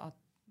ifra at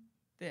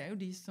det jo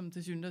de som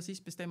til syvende og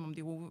sist bestemmer om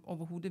de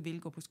overhodet vil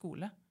gå på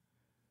skole.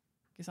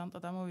 Ikke sant?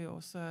 Og da må vi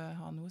også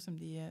ha noe som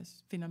de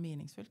finner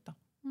meningsfullt. Da.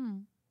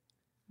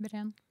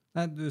 Breen?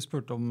 Nei, du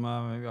spurte om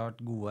vi har vært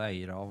gode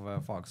eiere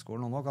av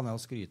fagskolen, og nå kan jeg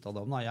jo skryte av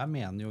dem. Nei, jeg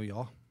mener jo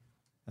ja.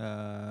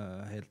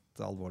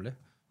 Helt alvorlig.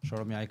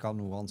 Selv om jeg ikke har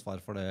noe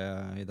ansvar for det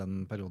i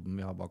den perioden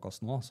vi har bak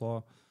oss nå,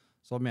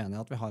 så mener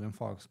jeg at vi har en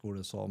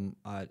fagskole som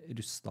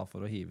rustet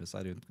for å hive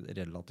seg rundt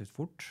relativt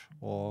fort,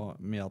 og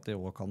med at de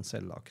også kan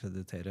selv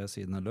akkreditere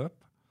sine løp,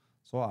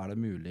 så det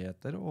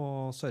muligheter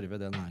å serve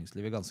det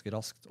næringslivet ganske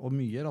raskt, og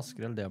mye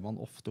raskere enn det man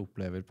ofte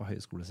opplever på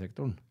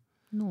høyskolesektoren.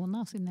 Noen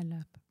av sine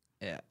løp.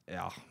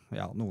 Ja,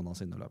 noen av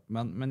sine løp.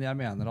 Men jeg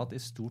mener at i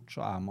stort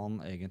så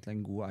man egentlig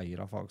en god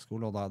eier av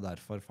fagskole, og det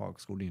derfor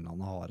Fagskolen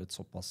Innlandet har et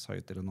såpass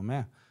høyt renommé.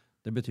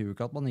 Det betyr jo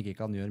ikke at man ikke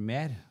kan gjøre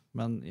mer,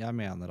 men jeg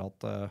mener at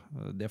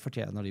det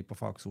fortjener de på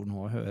fagskolen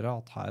å høre,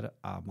 at her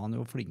man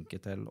jo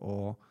flinke til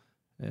å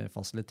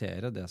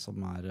fasilitere det som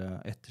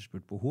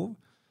etterspurt behov.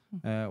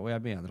 Og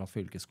jeg mener at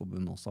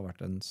fylkeskommunen også har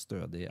vært en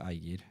stødig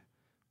eier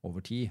over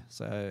tid.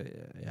 Så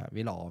jeg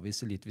vil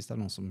avvise litt hvis det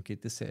noen som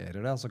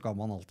kritiserer det, så kan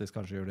man alltid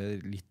kanskje gjøre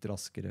det litt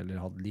raskere eller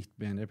ha litt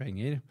mer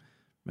penger.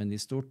 Men i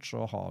stort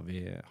så har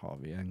vi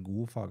en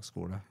god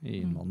fagskole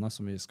i Innlandet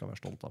som vi skal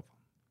være stolt av.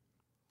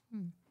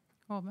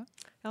 Hove?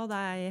 Ja,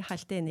 det jeg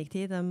helt enig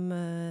i.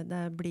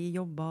 Det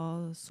blir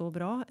jobbet så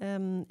bra.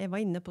 Jeg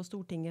var inne på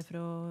Stortinget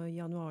fra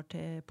januar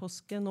til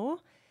påske nå,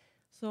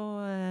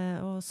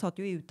 og satt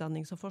jo i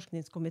utdannings- og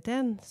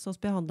forskningskomiteen, så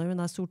behandlet jo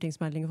denne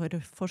stortingsmeldingen for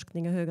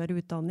forskning og høyere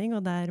utdanning,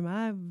 og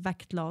dermed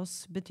vektla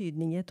oss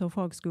betydningen til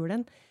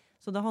fagskolen.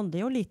 Så det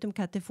handler jo litt om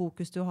hva til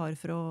fokus du har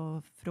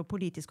fra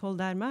politisk hold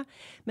dermed.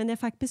 Men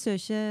jeg fikk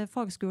besøke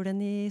fagskolen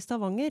i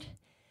Stavanger,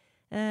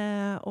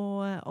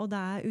 og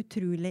det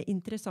utrolig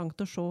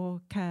interessant å se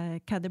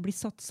hva det blir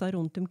satset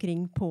rundt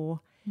omkring på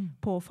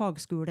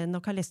fagskolen,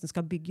 og hvordan den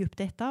skal bygge opp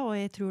dette, og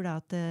jeg tror det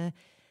at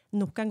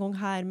nok en gang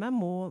her med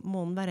må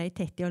man være i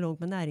tett dialog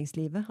med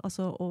næringslivet.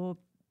 Altså, og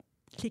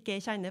slik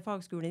jeg kjenner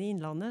fagskolen i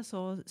Innlandet,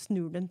 så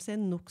snur de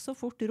seg nok så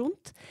fort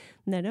rundt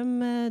når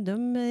de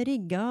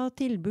rigger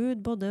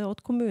tilbud både åt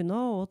kommuner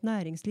og åt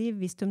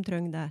næringsliv hvis de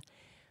trenger det.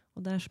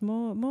 Og der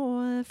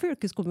må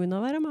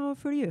fylkeskommuner være med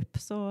og følge opp,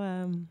 så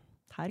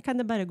her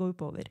kan det bare gå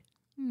oppover.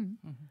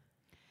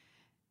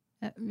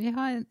 Vi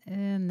har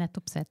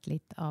nettopp sett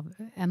litt av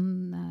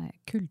en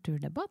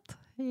kulturdebatt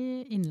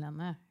i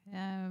Innlandet.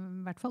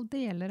 I hvert fall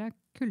deler av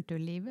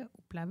kulturlivet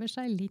opplever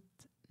seg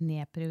litt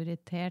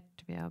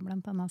nedprioritert. Vi har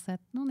blant annet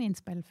sett noen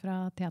innspill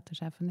fra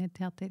teatersjefen i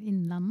Teater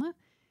Innlandet,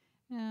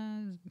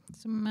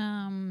 som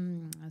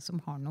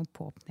har noen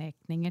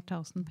påpekninger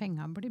til hvordan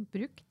pengene blir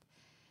brukt.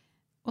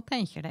 Og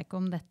tenker dere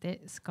om dette,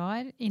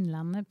 skal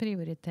Innlandet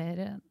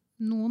prioritere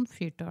noen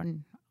fyrtårn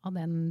av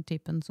den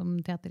typen som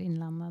Teater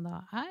Innlandet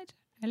da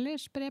eller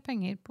spre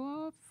penger på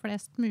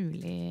flest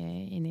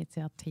mulig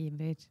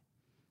initiativer?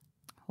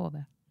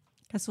 Hove?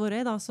 Jeg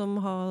svarer da, som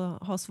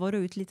har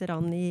svaret ut litt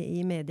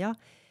i media.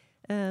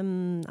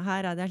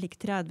 Her det slik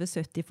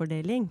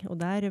 30-70-fordeling, og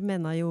der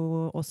mener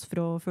jo oss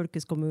fra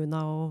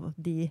fylkeskommuner og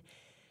de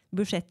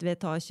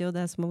budsjettvedtaket og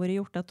det som har vært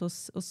gjort, at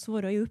oss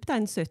svarer jo opp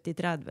den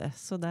 70-30,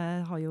 så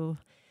det har jo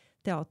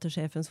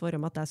teatersjefen svaret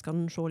om at det skal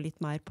han se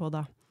litt mer på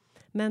da.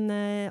 Men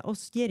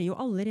oss gjør jo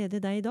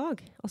allerede det i dag.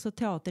 Altså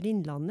Teater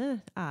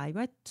Innlandet jo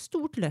et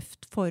stort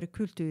løft for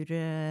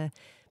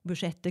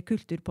kulturbudsjettet,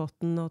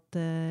 kulturpotten og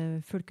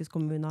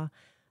fylkeskommuner.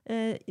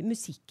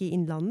 Musikk i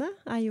Innlandet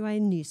jo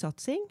en ny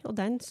satsing, og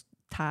den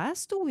tar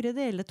store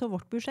deler av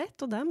vårt budsjett,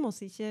 og den må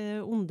vi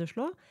ikke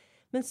underslå.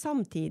 Men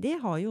samtidig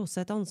har jo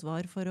også et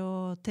ansvar for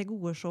å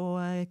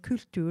tilgodese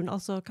kulturen,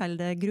 altså kall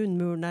det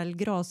grunnmuren eller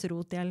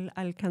grasrot, eller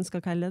hva en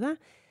skal kalle det.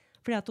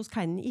 Fordi at vi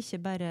kan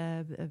ikke bare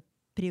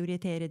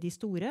prioritere de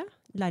store,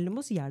 selv om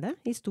vi gjør det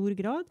i stor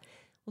grad.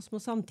 Vi må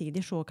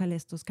samtidig se hva vi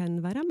kan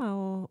være med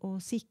og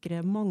sikre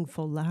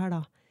mangfoldet her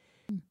da.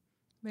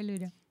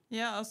 Velure.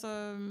 Ja, altså,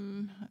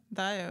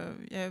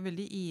 jeg er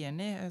veldig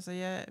enig. Altså,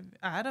 jeg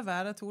det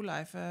verdt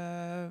Torleif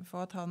for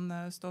at han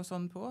står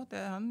sånn på.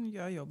 Han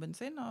gjør jobben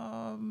sin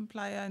og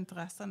pleier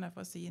interessene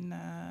for sin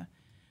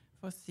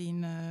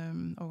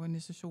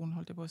organisasjon,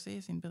 holdt jeg på å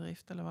si, sin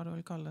bedrift, eller hva du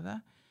vil kalle det.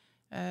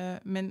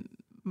 Men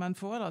man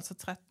får altså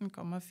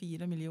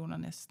 13,4 millioner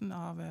nesten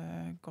av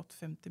godt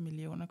 50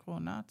 millioner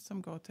kroner som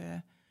går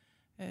til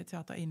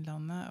Teater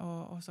Innlandet,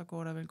 og så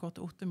går det vel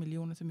godt 8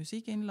 millioner til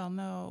Musikk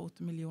Innlandet og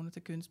 8 millioner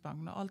til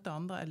Kunstbanken, og alt det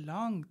andre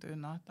langt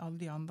unna alle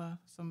de andre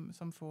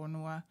som får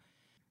noe.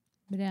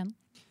 Breen?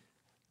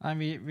 Nei,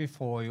 vi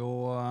får jo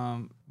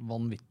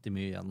vanvittig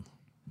mye igjen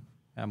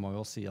Jeg må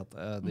jo si at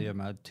det gjør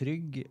meg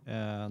trygg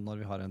når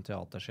vi har en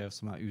teatersjef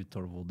som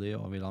utålmodig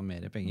og vil ha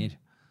mer penger.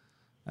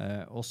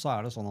 Og så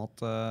det sånn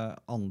at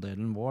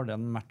andelen vår,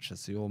 den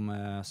matches jo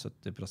med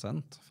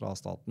 70% fra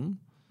staten.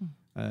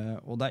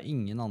 Og det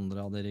ingen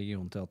andre av de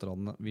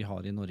regionteatrene vi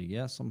har i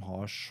Norge som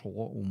har så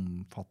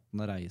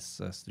omfattende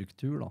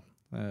reisestruktur da,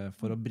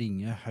 for å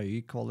bringe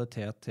høy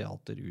kvalitet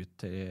teater ut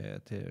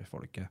til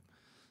folket.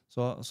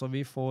 Så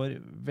vi får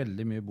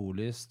veldig mye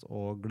bolyst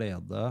og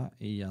glede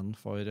igjen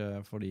for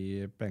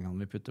de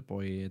pengene vi putter på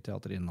i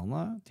Teater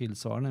Innlandet,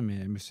 tilsvarende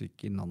med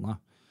Musikk Innlandet.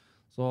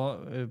 Så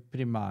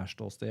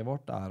primærståstedet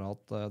vårt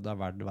at det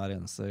verdt hver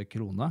eneste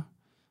krone,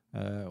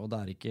 og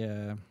det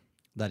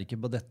ikke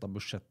på dette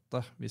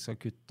budsjettet vi skal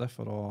kutte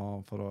for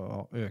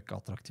å øke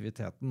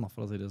attraktiviteten,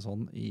 for å si det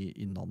sånn, i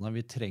Innlandet.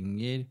 Vi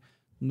trenger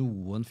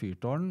noen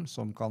fyrtårn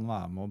som kan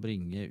være med å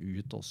bringe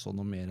ut også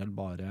noe mer enn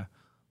bare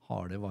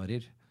harde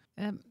varer.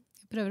 Jeg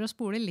prøver å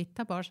spole litt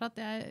tilbake at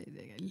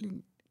jeg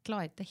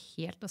klarer ikke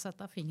helt å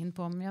sette fingeren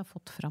på om vi har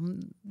fått fram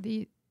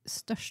de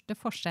største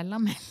forskjellene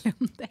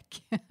mellom dekk.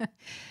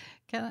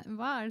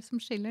 Hva det som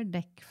skiller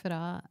dekk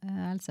fra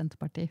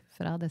Senterpartiet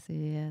fra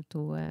disse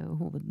to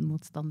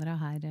hovedmotstandere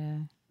her,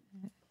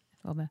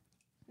 Hove?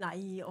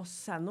 Nei,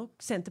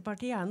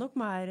 Senterpartiet nok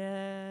mer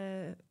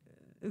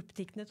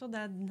opptiknet av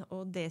det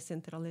å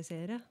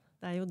desentralisere.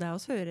 Det jo det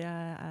vi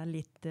hører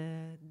litt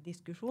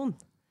diskusjon.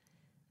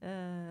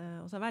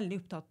 Og så veldig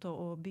opptatt av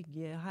å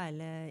bygge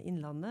hele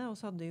Innlandet, og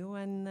så hadde jo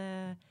en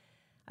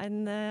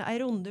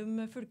runde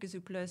om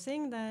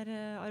fylkesoppløsning der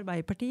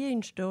Arbeiderpartiet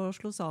ønsket å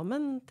slå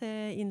sammen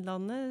til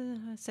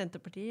Innlandet.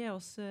 Senterpartiet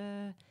også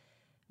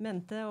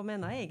mente og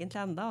mener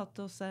egentlig enda at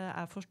vi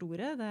for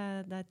store.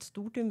 Det et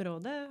stort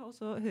område, og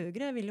så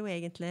Høyre vil jo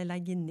egentlig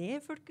legge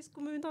ned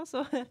fylkeskommunen,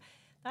 så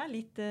det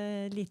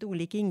litt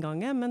ulike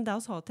innganger, men det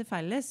vi har til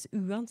felles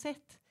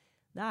uansett,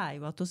 det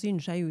jo at vi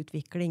ønsker en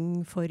utvikling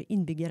for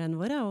innbyggerne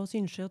våre, og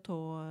vi ønsker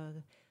å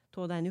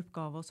ta den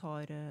oppgaven vi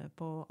har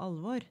på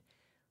alvor.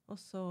 Og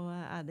så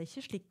det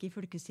ikke slik i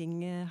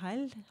fylkestinget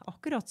heller,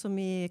 akkurat som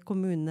i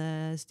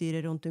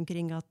kommunestyret rundt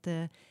omkring, at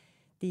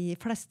de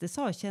fleste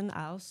sakene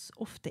oss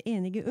ofte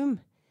enige om.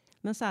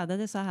 Men så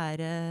det disse her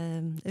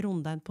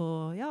rundene på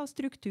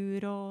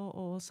struktur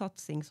og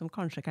satsing som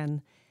kanskje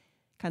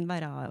kan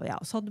være,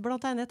 så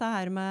blant annet dette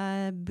her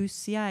med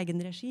buss i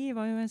egen regi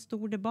var jo en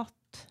stor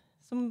debatt,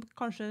 som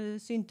kanskje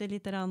synte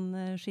litt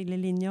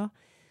skillelinjer.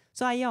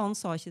 Så en annen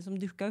sak som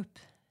dukket opp,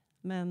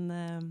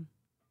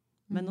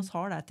 men oss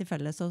har det til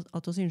felles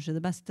at oss ønsker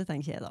det beste,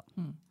 tenker jeg da.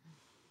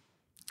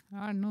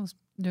 Det noe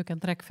du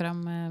kan trekke frem,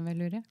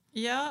 Velure?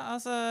 Ja,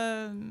 altså,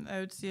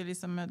 Aud sier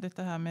liksom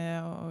dette her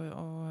med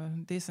å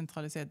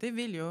desentralisere. Det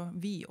vil jo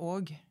vi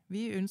også.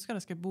 Vi ønsker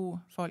det skal bo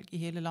folk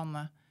i hele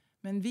landet,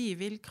 men vi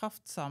vil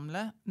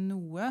kraftsamle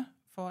noe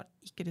for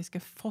at ikke det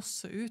skal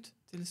fosse ut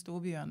til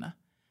storbyene.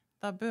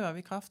 Da bør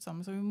vi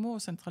kraftsamle, så vi må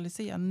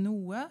sentralisere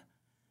noe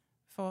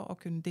for å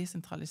kunne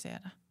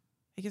desentralisere.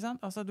 Ikke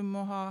sant? Altså du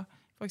må ha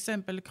for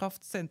eksempel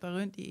kraftsenter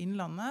rundt i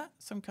Innlandet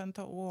som kan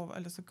ta over,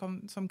 eller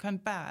som kan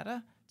bære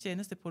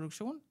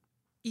tjenesteproduksjon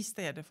i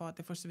stedet for at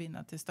det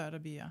forsvinner til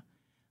større byer.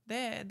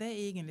 Det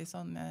egentlig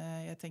sånn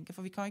jeg tenker,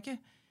 for vi kan ikke,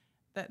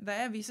 det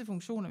visse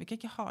funksjoner, vi kan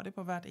ikke ha det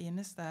på i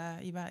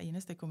hver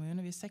eneste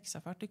kommune. Vi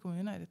 46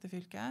 kommuner i dette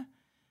fylket.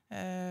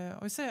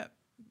 Og vi ser,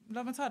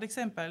 la meg ta et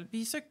eksempel.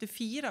 Vi søkte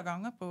 4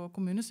 ganger på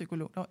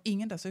kommunepsykolog, og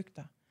ingen der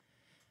søkte.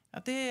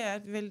 At det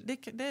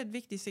et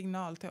viktig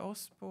signal til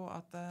oss på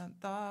at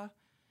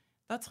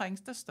da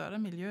trengs det større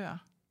miljøer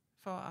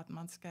for at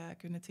man skal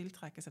kunne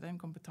tiltrekke seg den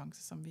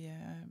kompetanse som vi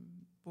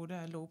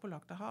både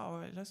lovpålagte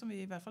har, eller som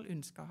vi i hvert fall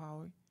ønsker å ha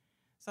også.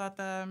 Så at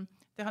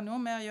det har noe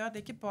med å gjøre,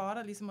 det ikke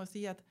bare liksom å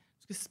si at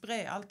du skal spre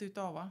alt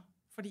utover,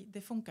 fordi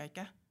det funker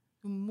ikke.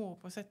 Du må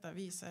på sett og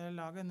vis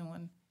lage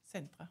noen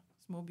sentre,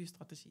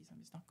 småbystrategi som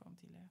vi snakket om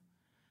tidligere.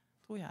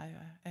 Tror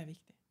jeg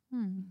viktig.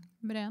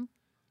 Breen?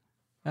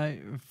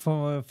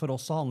 For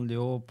oss så handler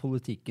jo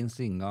politikkens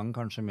inngang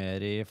kanskje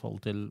mer i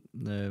forhold til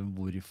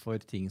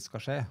hvorfor ting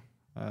skal skje.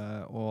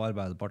 Og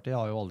Arbeiderpartiet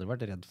har jo aldri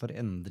vært redd for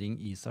endring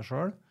i seg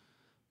selv.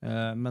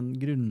 Men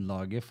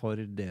grunnlaget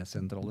for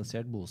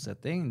desentralisert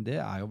bosetting, det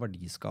jo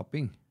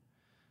verdiskaping.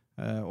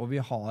 Og vi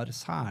har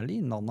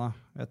særlig Innlandet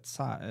et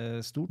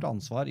stort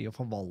ansvar i å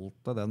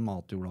forvalte den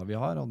matjorda vi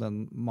har, og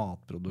den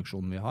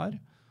matproduksjonen vi har.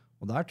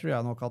 Og der tror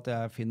jeg nok at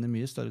jeg finner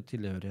mye større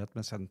tilhørighet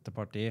med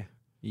Senterpartiet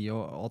i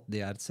at det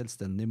et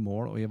selvstendig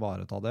mål å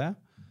ivareta det.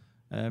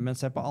 Men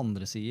se på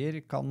andre sider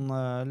kan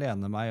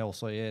lene meg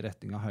også i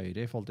retning av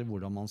Høyre i forhold til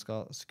hvordan man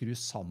skal skru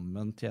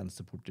sammen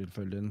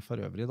tjenesteporteføljen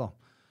for øvrig da.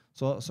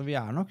 Så vi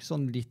nok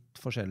sånn litt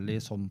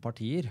forskjellige som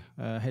partier,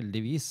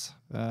 heldigvis.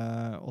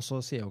 Og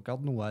så sier jeg jo ikke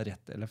at noe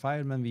rett eller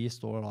feil, men vi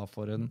står da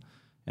for en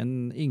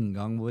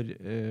inngang hvor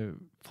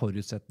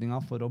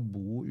forutsetningen for å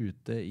bo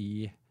ute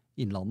i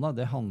Innlandet,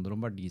 det handler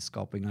om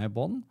verdiskapingen i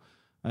bånd,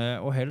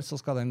 og helst så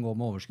skal den gå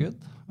med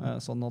overskudd,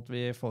 sånn at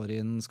vi får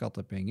inn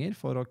skattepenger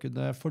for å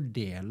kunne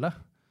fordele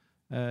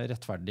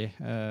rettferdig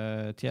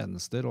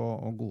tjenester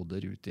og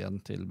goder ut igjen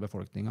til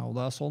befolkningen. Og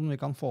det sånn vi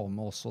kan få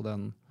med også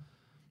den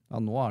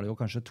nå det jo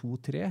kanskje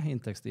 2-3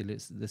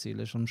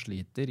 inntektsdesiler som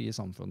sliter i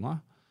samfunnet,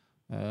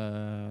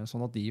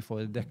 sånn at de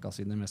får dekket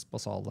sine mest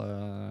basale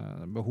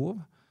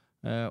behov.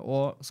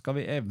 Og skal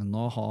vi evne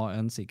å ha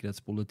en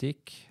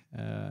sikkerhetspolitikk,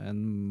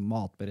 en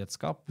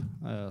matberedskap,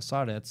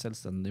 så det et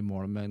selvstendig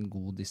mål med en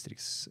god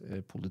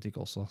distriktspolitikk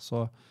også.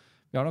 Så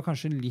vi har da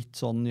kanskje litt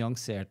sånn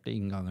nyanserte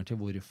innganger til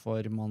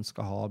hvorfor man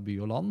skal ha by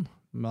og land,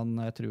 men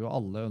jeg tror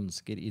alle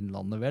ønsker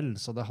innlandet vel,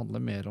 så det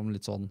handler mer om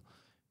litt sånn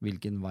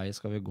hvilken vei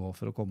skal vi gå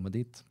for å komme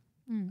dit.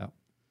 Ja.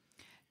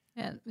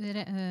 Jeg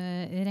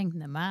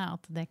regner med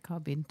at dere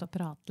har begynt å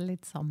prate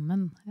litt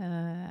sammen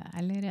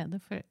allerede,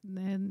 for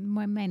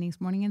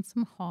meningsmålingen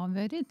som har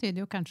vært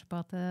tyder jo kanskje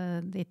på at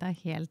det ikke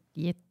helt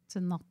gitt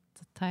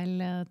natt til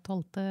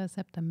 12.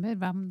 september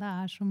hvem det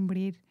som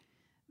blir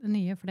den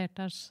nye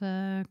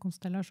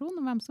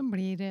flertallskonstellasjon, og hvem som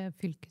blir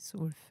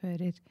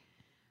fylkesordfører.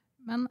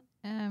 Men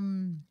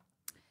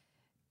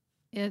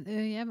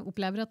jeg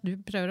opplever at du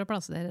prøver å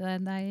plassere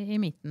deg i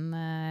midten,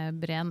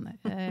 Breen.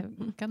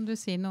 Kan du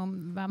si noe om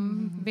hvem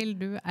vil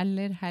du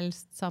aller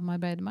helst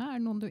samarbeide med?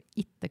 Det noen du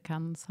ikke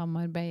kan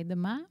samarbeide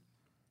med?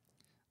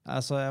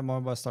 Altså, jeg må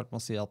bare starte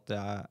med å si at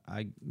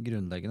jeg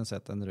grunnleggende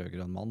sett en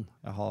rødgrønn mann.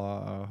 Jeg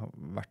har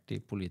vært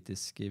i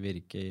politisk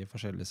virke i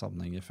forskjellige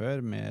sammenhenger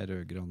før med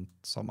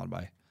rødgrønt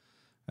samarbeid.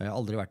 Jeg har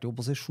aldri vært i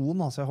opposisjon,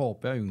 så jeg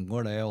håper jeg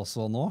unngår det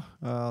også nå.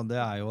 Det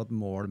jo et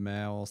mål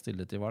med å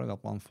stille til valg,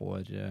 at man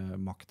får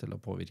makt til å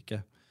påvirke.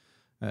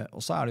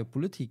 Og så det jo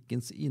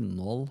politikkens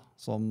innhold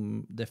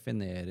som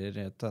definerer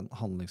et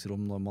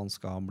handlingsrom når man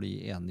skal bli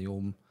enige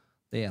om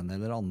det ene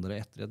eller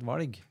andre etter et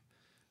valg.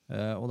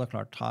 Og det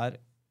klart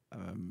her,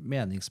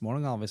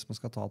 meningsmåling, hvis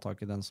man skal ta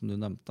tak i den som du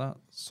nevnte,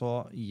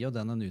 så gir jo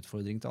den en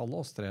utfordring til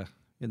alle oss tre,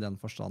 i den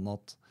forstand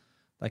at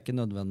det ikke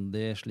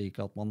nødvendig slik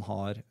at man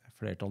har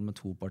flertall med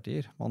 2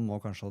 partier. Man må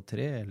kanskje ha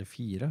 3 eller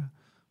 4.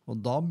 Og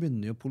da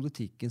begynner jo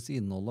politikkens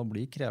innhold å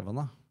bli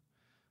krevende.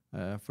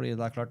 Fordi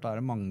det klart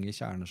det mange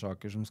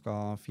kjernesaker som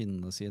skal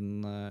finne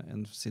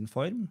sin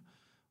form.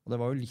 Og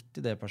det var jo litt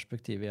i det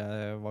perspektivet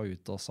jeg var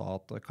ute og sa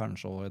at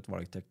kanskje et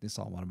valgteknisk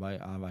samarbeid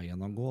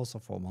veien å gå,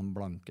 så får man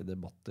blanke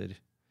debatter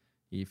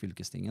i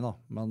fylkestinget da.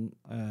 Men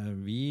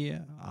vi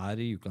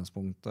i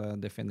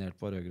utgangspunktet definert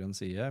på rødgrønn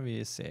side.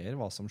 Vi ser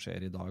hva som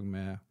skjer i dag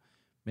med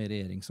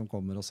regjering som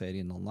kommer og ser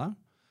innholdet.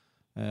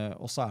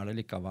 Og så det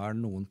likevel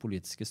noen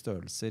politiske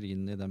størrelser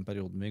inn i den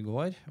perioden vi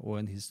går, og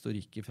en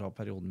historikk fra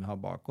perioden vi har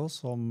bak oss,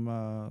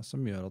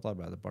 som gjør at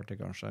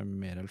Arbeiderpartiet kanskje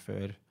mer eller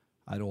før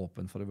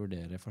åpen for å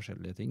vurdere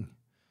forskjellige ting.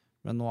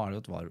 Men nå det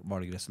jo et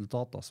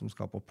valgresultat da, som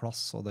skal på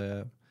plass, og det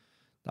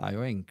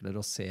jo enklere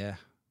å se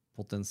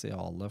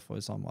potensialet for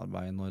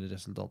samarbeid når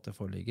resultatet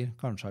foreligger.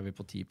 Kanskje vi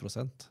på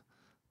 10%.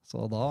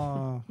 Så da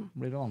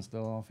blir det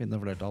vanskelig å finne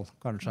flertall.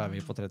 Kanskje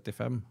vi på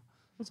 35%.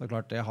 Så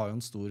klart, det har jo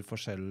en stor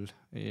forskjell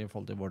i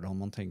forhold til hvordan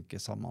man tenker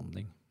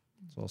samhandling.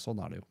 Så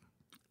sånn det jo.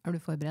 Du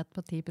forberedt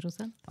på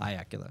 10%? Nei,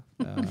 jeg ikke det.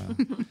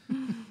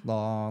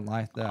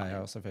 Nei, det jeg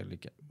jo selvfølgelig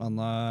ikke. Men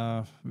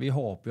vi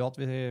håper jo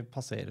at vi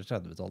passerer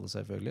 30-tallet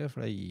selvfølgelig,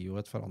 for det gir jo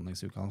et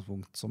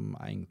forhandlingsutgangspunkt som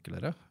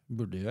enklere,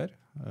 burde gjøre.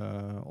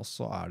 Og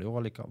så det jo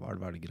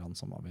allikevel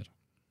velgerne som avgjør.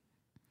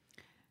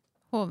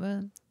 Hove,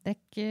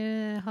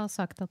 dere har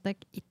sagt at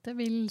dere ikke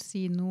vil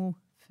si noe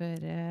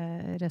før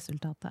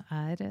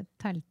resultatet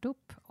telt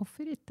opp.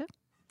 Hvorfor ikke?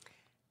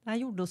 Det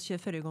gjorde oss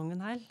ikke forrige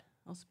gangen her.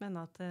 Vi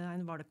mener at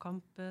en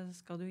valgkamp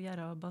skal du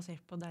gjøre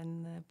basert på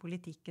den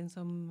politikken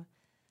som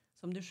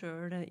du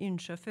selv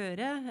ønsker å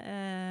føre.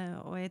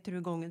 Og jeg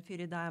tror gangen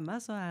før i deg med,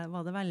 så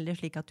var det veldig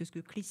slik at du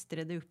skulle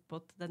klistre det opp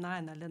på den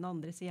ene eller den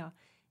andre siden.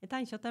 Jeg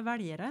tenker at det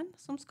velgeren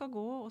som skal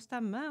gå og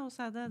stemme, og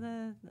så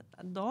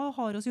da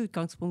har vi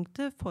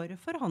utgangspunktet for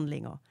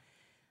forhandlinger.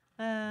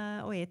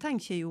 Og jeg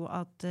tenker jo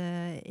at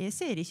jeg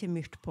ser ikke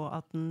mye på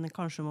at den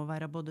kanskje må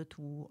være både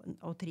 2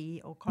 og 3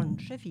 og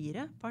kanskje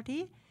 4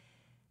 partier.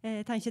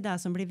 Jeg tenker det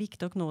som blir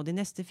viktig å nå de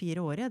neste 4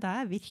 årene,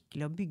 det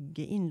virkelig å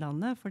bygge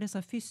innlandet. For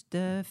disse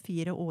første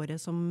 4 årene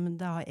som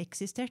det har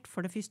eksistert,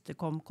 for det første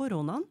kom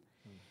koronaen,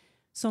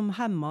 som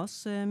hemmet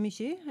oss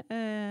mye,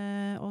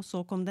 og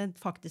så kom det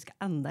faktisk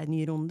enda en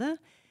ny runde.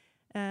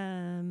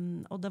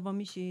 Og det var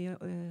mye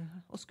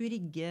å skulle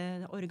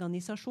rigge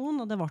organisasjon,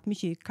 og det ble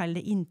mye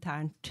kallet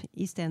internt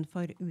i stedet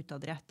for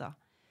utadrettet.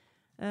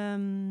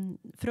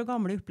 Fra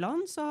gamle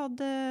Uppland så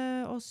hadde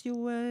oss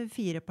jo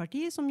 4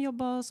 partier som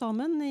jobbet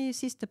sammen i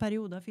siste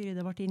periode før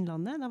det ble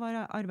innlandet. Det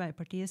var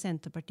Arbeiderpartiet,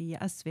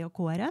 Senterpartiet, SV og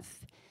KrF.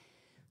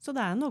 Så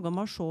det noe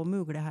med å se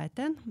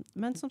muligheten.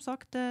 Men som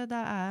sagt,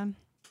 det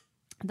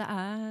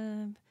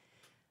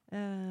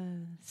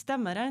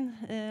stemmeren,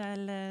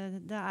 eller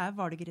det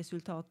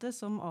valgresultatet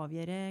som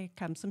avgjør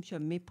hvem som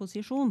kommer i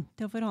posisjon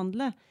til å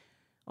forhandle.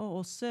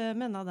 Og oss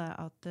mener det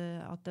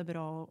at det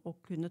bra å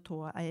kunne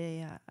ta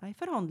en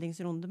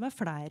forhandlingsrunde med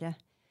flere.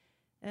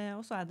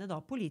 Og så det da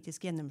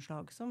politisk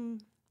gjennomslag som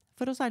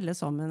for oss alle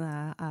sammen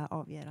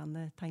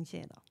avgjørende, tenker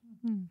jeg da.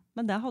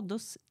 Men det hadde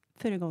oss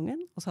forrige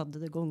gangen, og så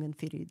hadde det gangen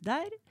før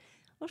der.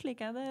 Og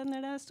slik det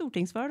når det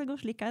stortingsvalg, og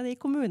slik det i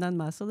kommunen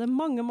med. Så det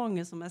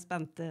mange som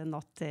spente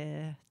natt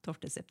til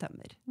 12.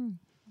 september.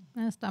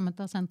 Stemme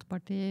til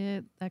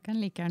Senterpartiet, det kan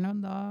like gjerne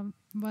da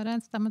være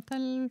en stemme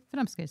til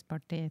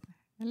Fremskrittspartiet.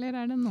 Eller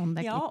det noen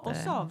det ja,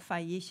 oss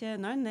avfeier ikke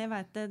noen. Jeg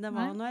vet det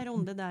var noen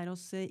runde der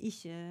oss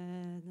ikke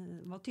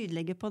var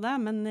tydelige på det,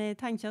 men jeg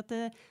tenker at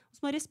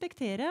oss må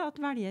respektere at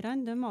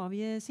velgerne de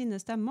avgir sine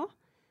stemmer,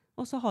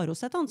 og så har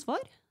oss et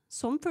ansvar.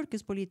 Som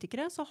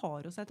fylkespolitikere så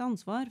har oss et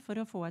ansvar for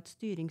å få et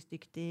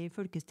styringsdyktig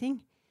fylkesting,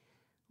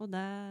 og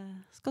det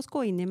skal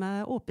gå inn i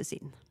med åpent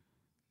sinn.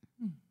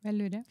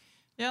 Velure.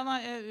 Ja, nei,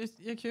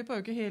 jeg køber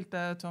jo ikke helt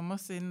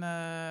Thomas sin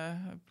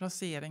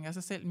plassering,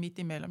 altså selv midt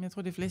imellom. Jeg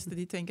tror de fleste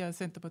de tenker at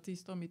Senterpartiet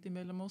står midt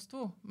imellom oss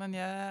to, men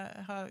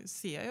jeg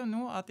ser jo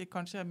nå at det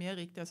kanskje mer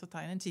riktig å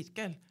tegne en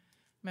sirkel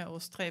med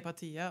oss 3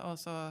 partier,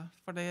 også,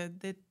 for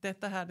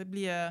dette her, det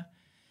blir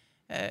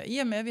i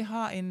og med vi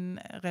har en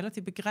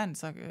relativt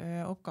begrenset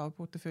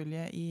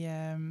oppgaveportefølje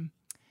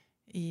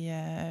i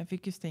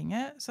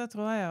fylkestinget, så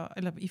tror jeg,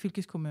 eller i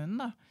fylkeskommunen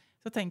da,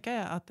 så tenker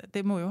jeg at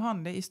det må jo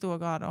handle i stor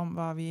grad om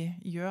hva vi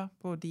gjør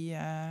på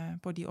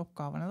de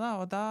oppgavene da,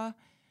 og da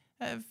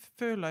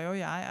føler jo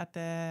jeg at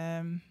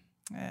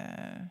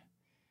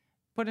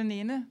på den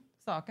ene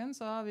saken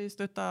så har vi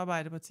støttet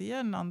Arbeiderpartiet,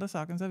 den andre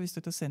saken så har vi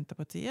støttet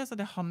Senterpartiet, så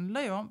det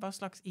handler jo om hva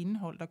slags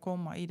innhold det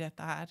kommer i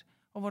dette her,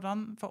 og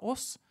hvordan for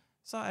oss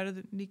så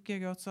det like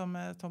godt som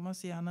Thomas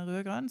sier han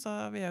rød-grønn,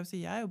 så vil jeg jo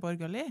si jeg jo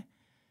borgerlig,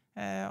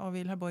 og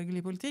vil ha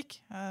borgerlig politikk,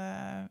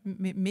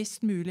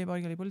 mest mulig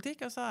borgerlig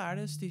politikk, og så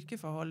det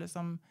styrkeforholdet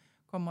som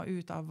kommer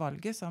ut av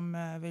valget som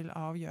vil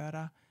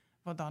avgjøre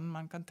hvordan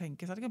man kan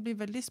tenke. Så det kan bli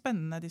veldig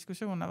spennende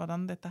diskusjoner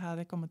hvordan dette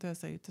her kommer til å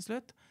se ut til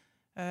slutt.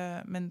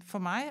 Men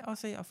for meg og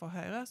for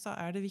Høyre så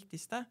det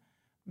viktigste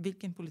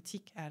hvilken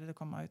politikk det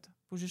kommer ut.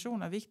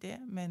 Posisjon viktig,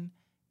 men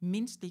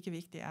minst like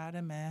viktig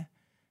det med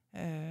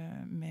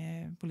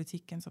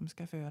politikken som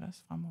skal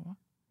føres fremover.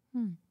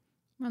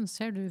 Men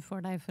ser du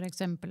for deg for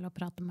eksempel å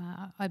prate med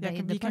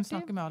Arbeiderpartiet? Vi kan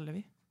snakke med alle,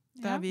 vi.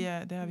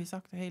 Det har vi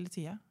sagt hele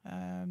tiden.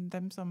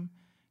 Dem som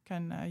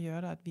kan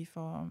gjøre at vi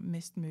får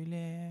mest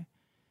mulig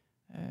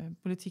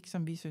politikk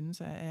som vi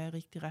synes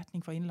riktig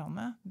retning for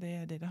innlandet.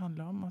 Det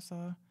handler om. Og så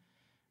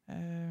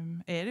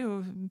det jo...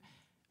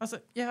 Altså,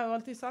 jeg har jo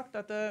alltid sagt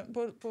at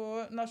på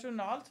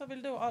nasjonalt så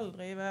vil det jo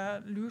aldri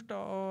være lurt,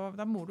 og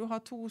da må du ha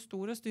 2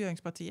 store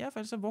styringspartier, for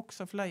ellers så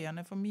vokser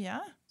fløyene for mye.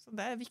 Så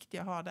det viktig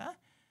å ha det.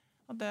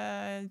 Og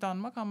I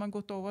Danmark har man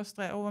gått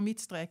over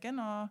midtstreken,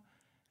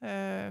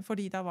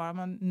 fordi der var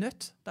man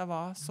nødt, der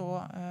var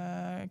så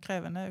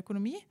krevende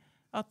økonomi,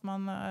 at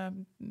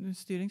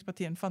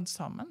styringspartiene fant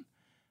sammen.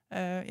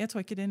 Jeg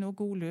tror ikke det noen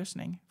god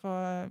løsning,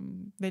 for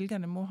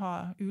velgerne må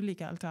ha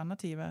ulike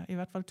alternativer, i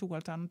hvert fall 2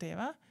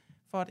 alternativer,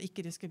 for at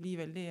ikke det skal bli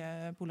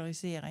veldig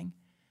polarisering.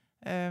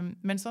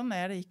 Men sånn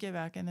det ikke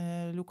hverken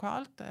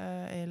lokalt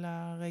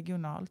eller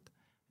regionalt.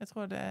 Jeg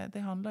tror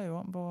det handler jo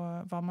om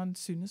hva man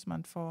synes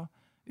man får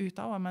ut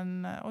av,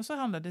 men også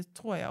handler det,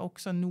 tror jeg,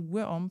 også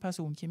noe om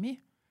personkjemi.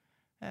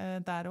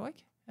 Der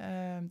også.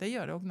 Det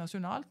gjør det også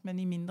nasjonalt,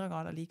 men i mindre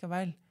grad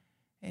allikevel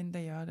enn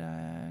det gjør det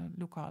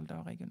lokalt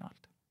og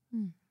regionalt.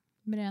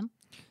 Breen?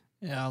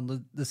 Ja,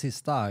 det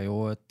siste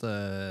jo et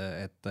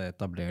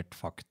etablert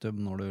faktum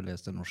når du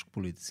leser norsk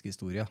politisk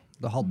historie.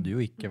 Det hadde jo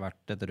ikke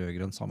vært et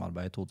rød-grønt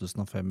samarbeid i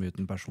 2005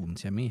 uten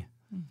personkjemi.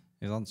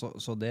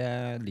 Så det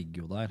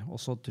ligger jo der. Og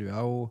så tror jeg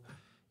jo,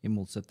 i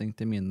motsetning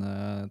til mine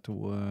 2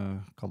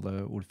 kalde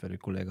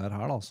ordførerkollegaer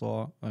her, da,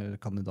 så,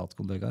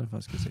 kandidatkollegaer, for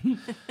jeg skulle si,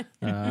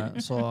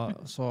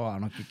 så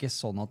nok ikke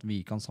sånn at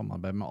vi kan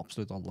samarbeide med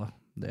absolutt alle.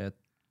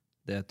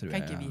 Det tror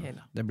jeg. Ikke vi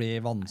heller. Det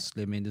blir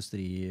vanskelig med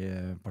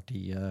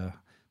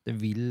Industripartiet. Det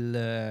vil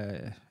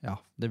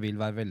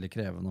være veldig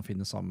krevende å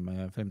finne sammen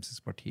med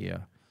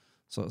Fremskrittspartiet.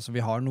 Så vi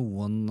har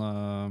noen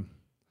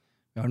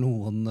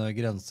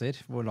grenser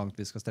hvor langt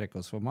vi skal strekke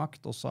oss for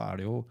makt, og så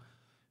det jo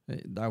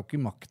ikke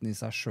makten i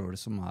seg selv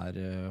som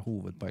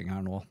hovedpoenget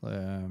her nå.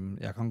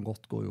 Jeg kan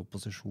godt gå i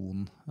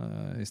opposisjon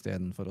i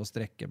stedet for å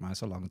strekke meg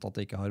så langt at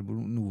jeg ikke har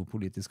noe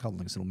politisk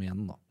handlingsrom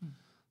igjen. Da.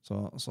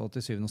 Så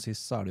til syvende og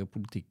sist så det jo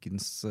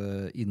politikkens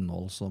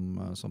innhold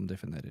som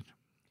definerer.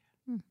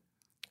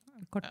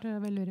 Kort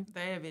Velure.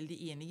 Det jeg veldig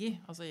enig i.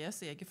 Altså, jeg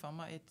ser ikke for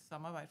meg et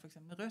samarbeid for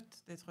eksempel Rødt.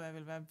 Det tror jeg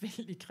vil være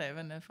veldig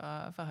krevende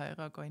for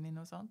Høyre å gå inn i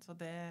noe sånt. Så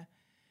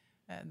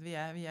vi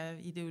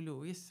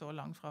ideologisk så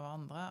langt fra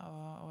hverandre,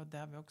 og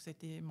der vi også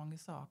sett i mange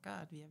saker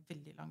at vi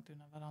veldig langt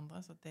under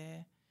hverandre, så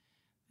det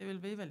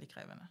vil bli veldig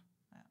krevende.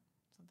 Ja.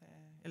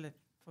 Eller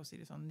for å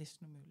si det sånn,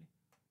 nesten umulig.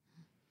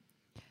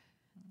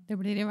 Det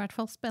blir i hvert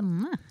fall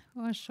spennende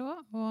å se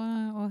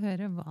og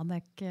høre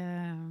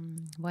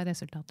hva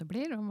resultatet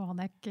blir, og hva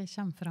dere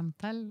kommer frem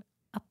til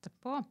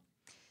etterpå.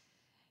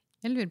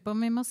 Jeg lurer på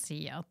om vi må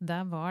si at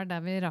det var det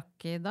vi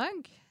rakk i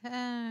dag.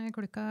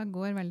 Klokka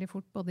går veldig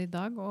fort både i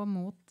dag og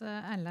mot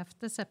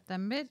 11.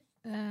 september.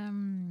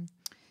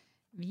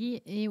 Vi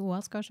i OA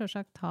skal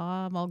selvsagt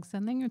ha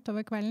valgsending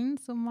utover kvelden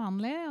som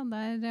vanlig, og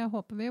der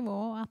håper vi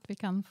også at vi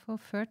kan få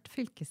ført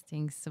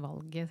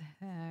fylkestingsvalget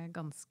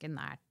ganske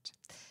nært.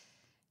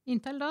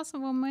 Inntil da så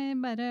må vi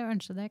bare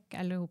ønske deg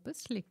alle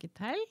hopes lykke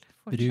til.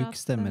 Bruk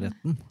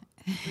stemmeretten.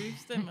 Bruk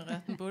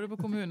stemmeretten både på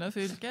kommune og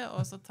fylke,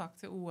 og så takk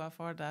til OA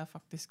for det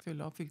faktisk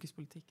fyller opp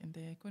fylkespolitikken.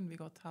 Det kunne vi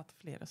godt hatt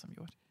flere som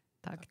gjorde.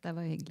 Takk, det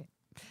var hyggelig.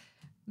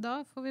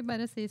 Da får vi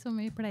bare si som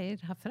vi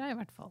pleier herfra i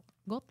hvert fall.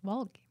 Godt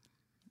valg.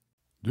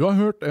 Du har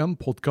hørt en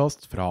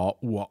podcast fra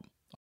OA.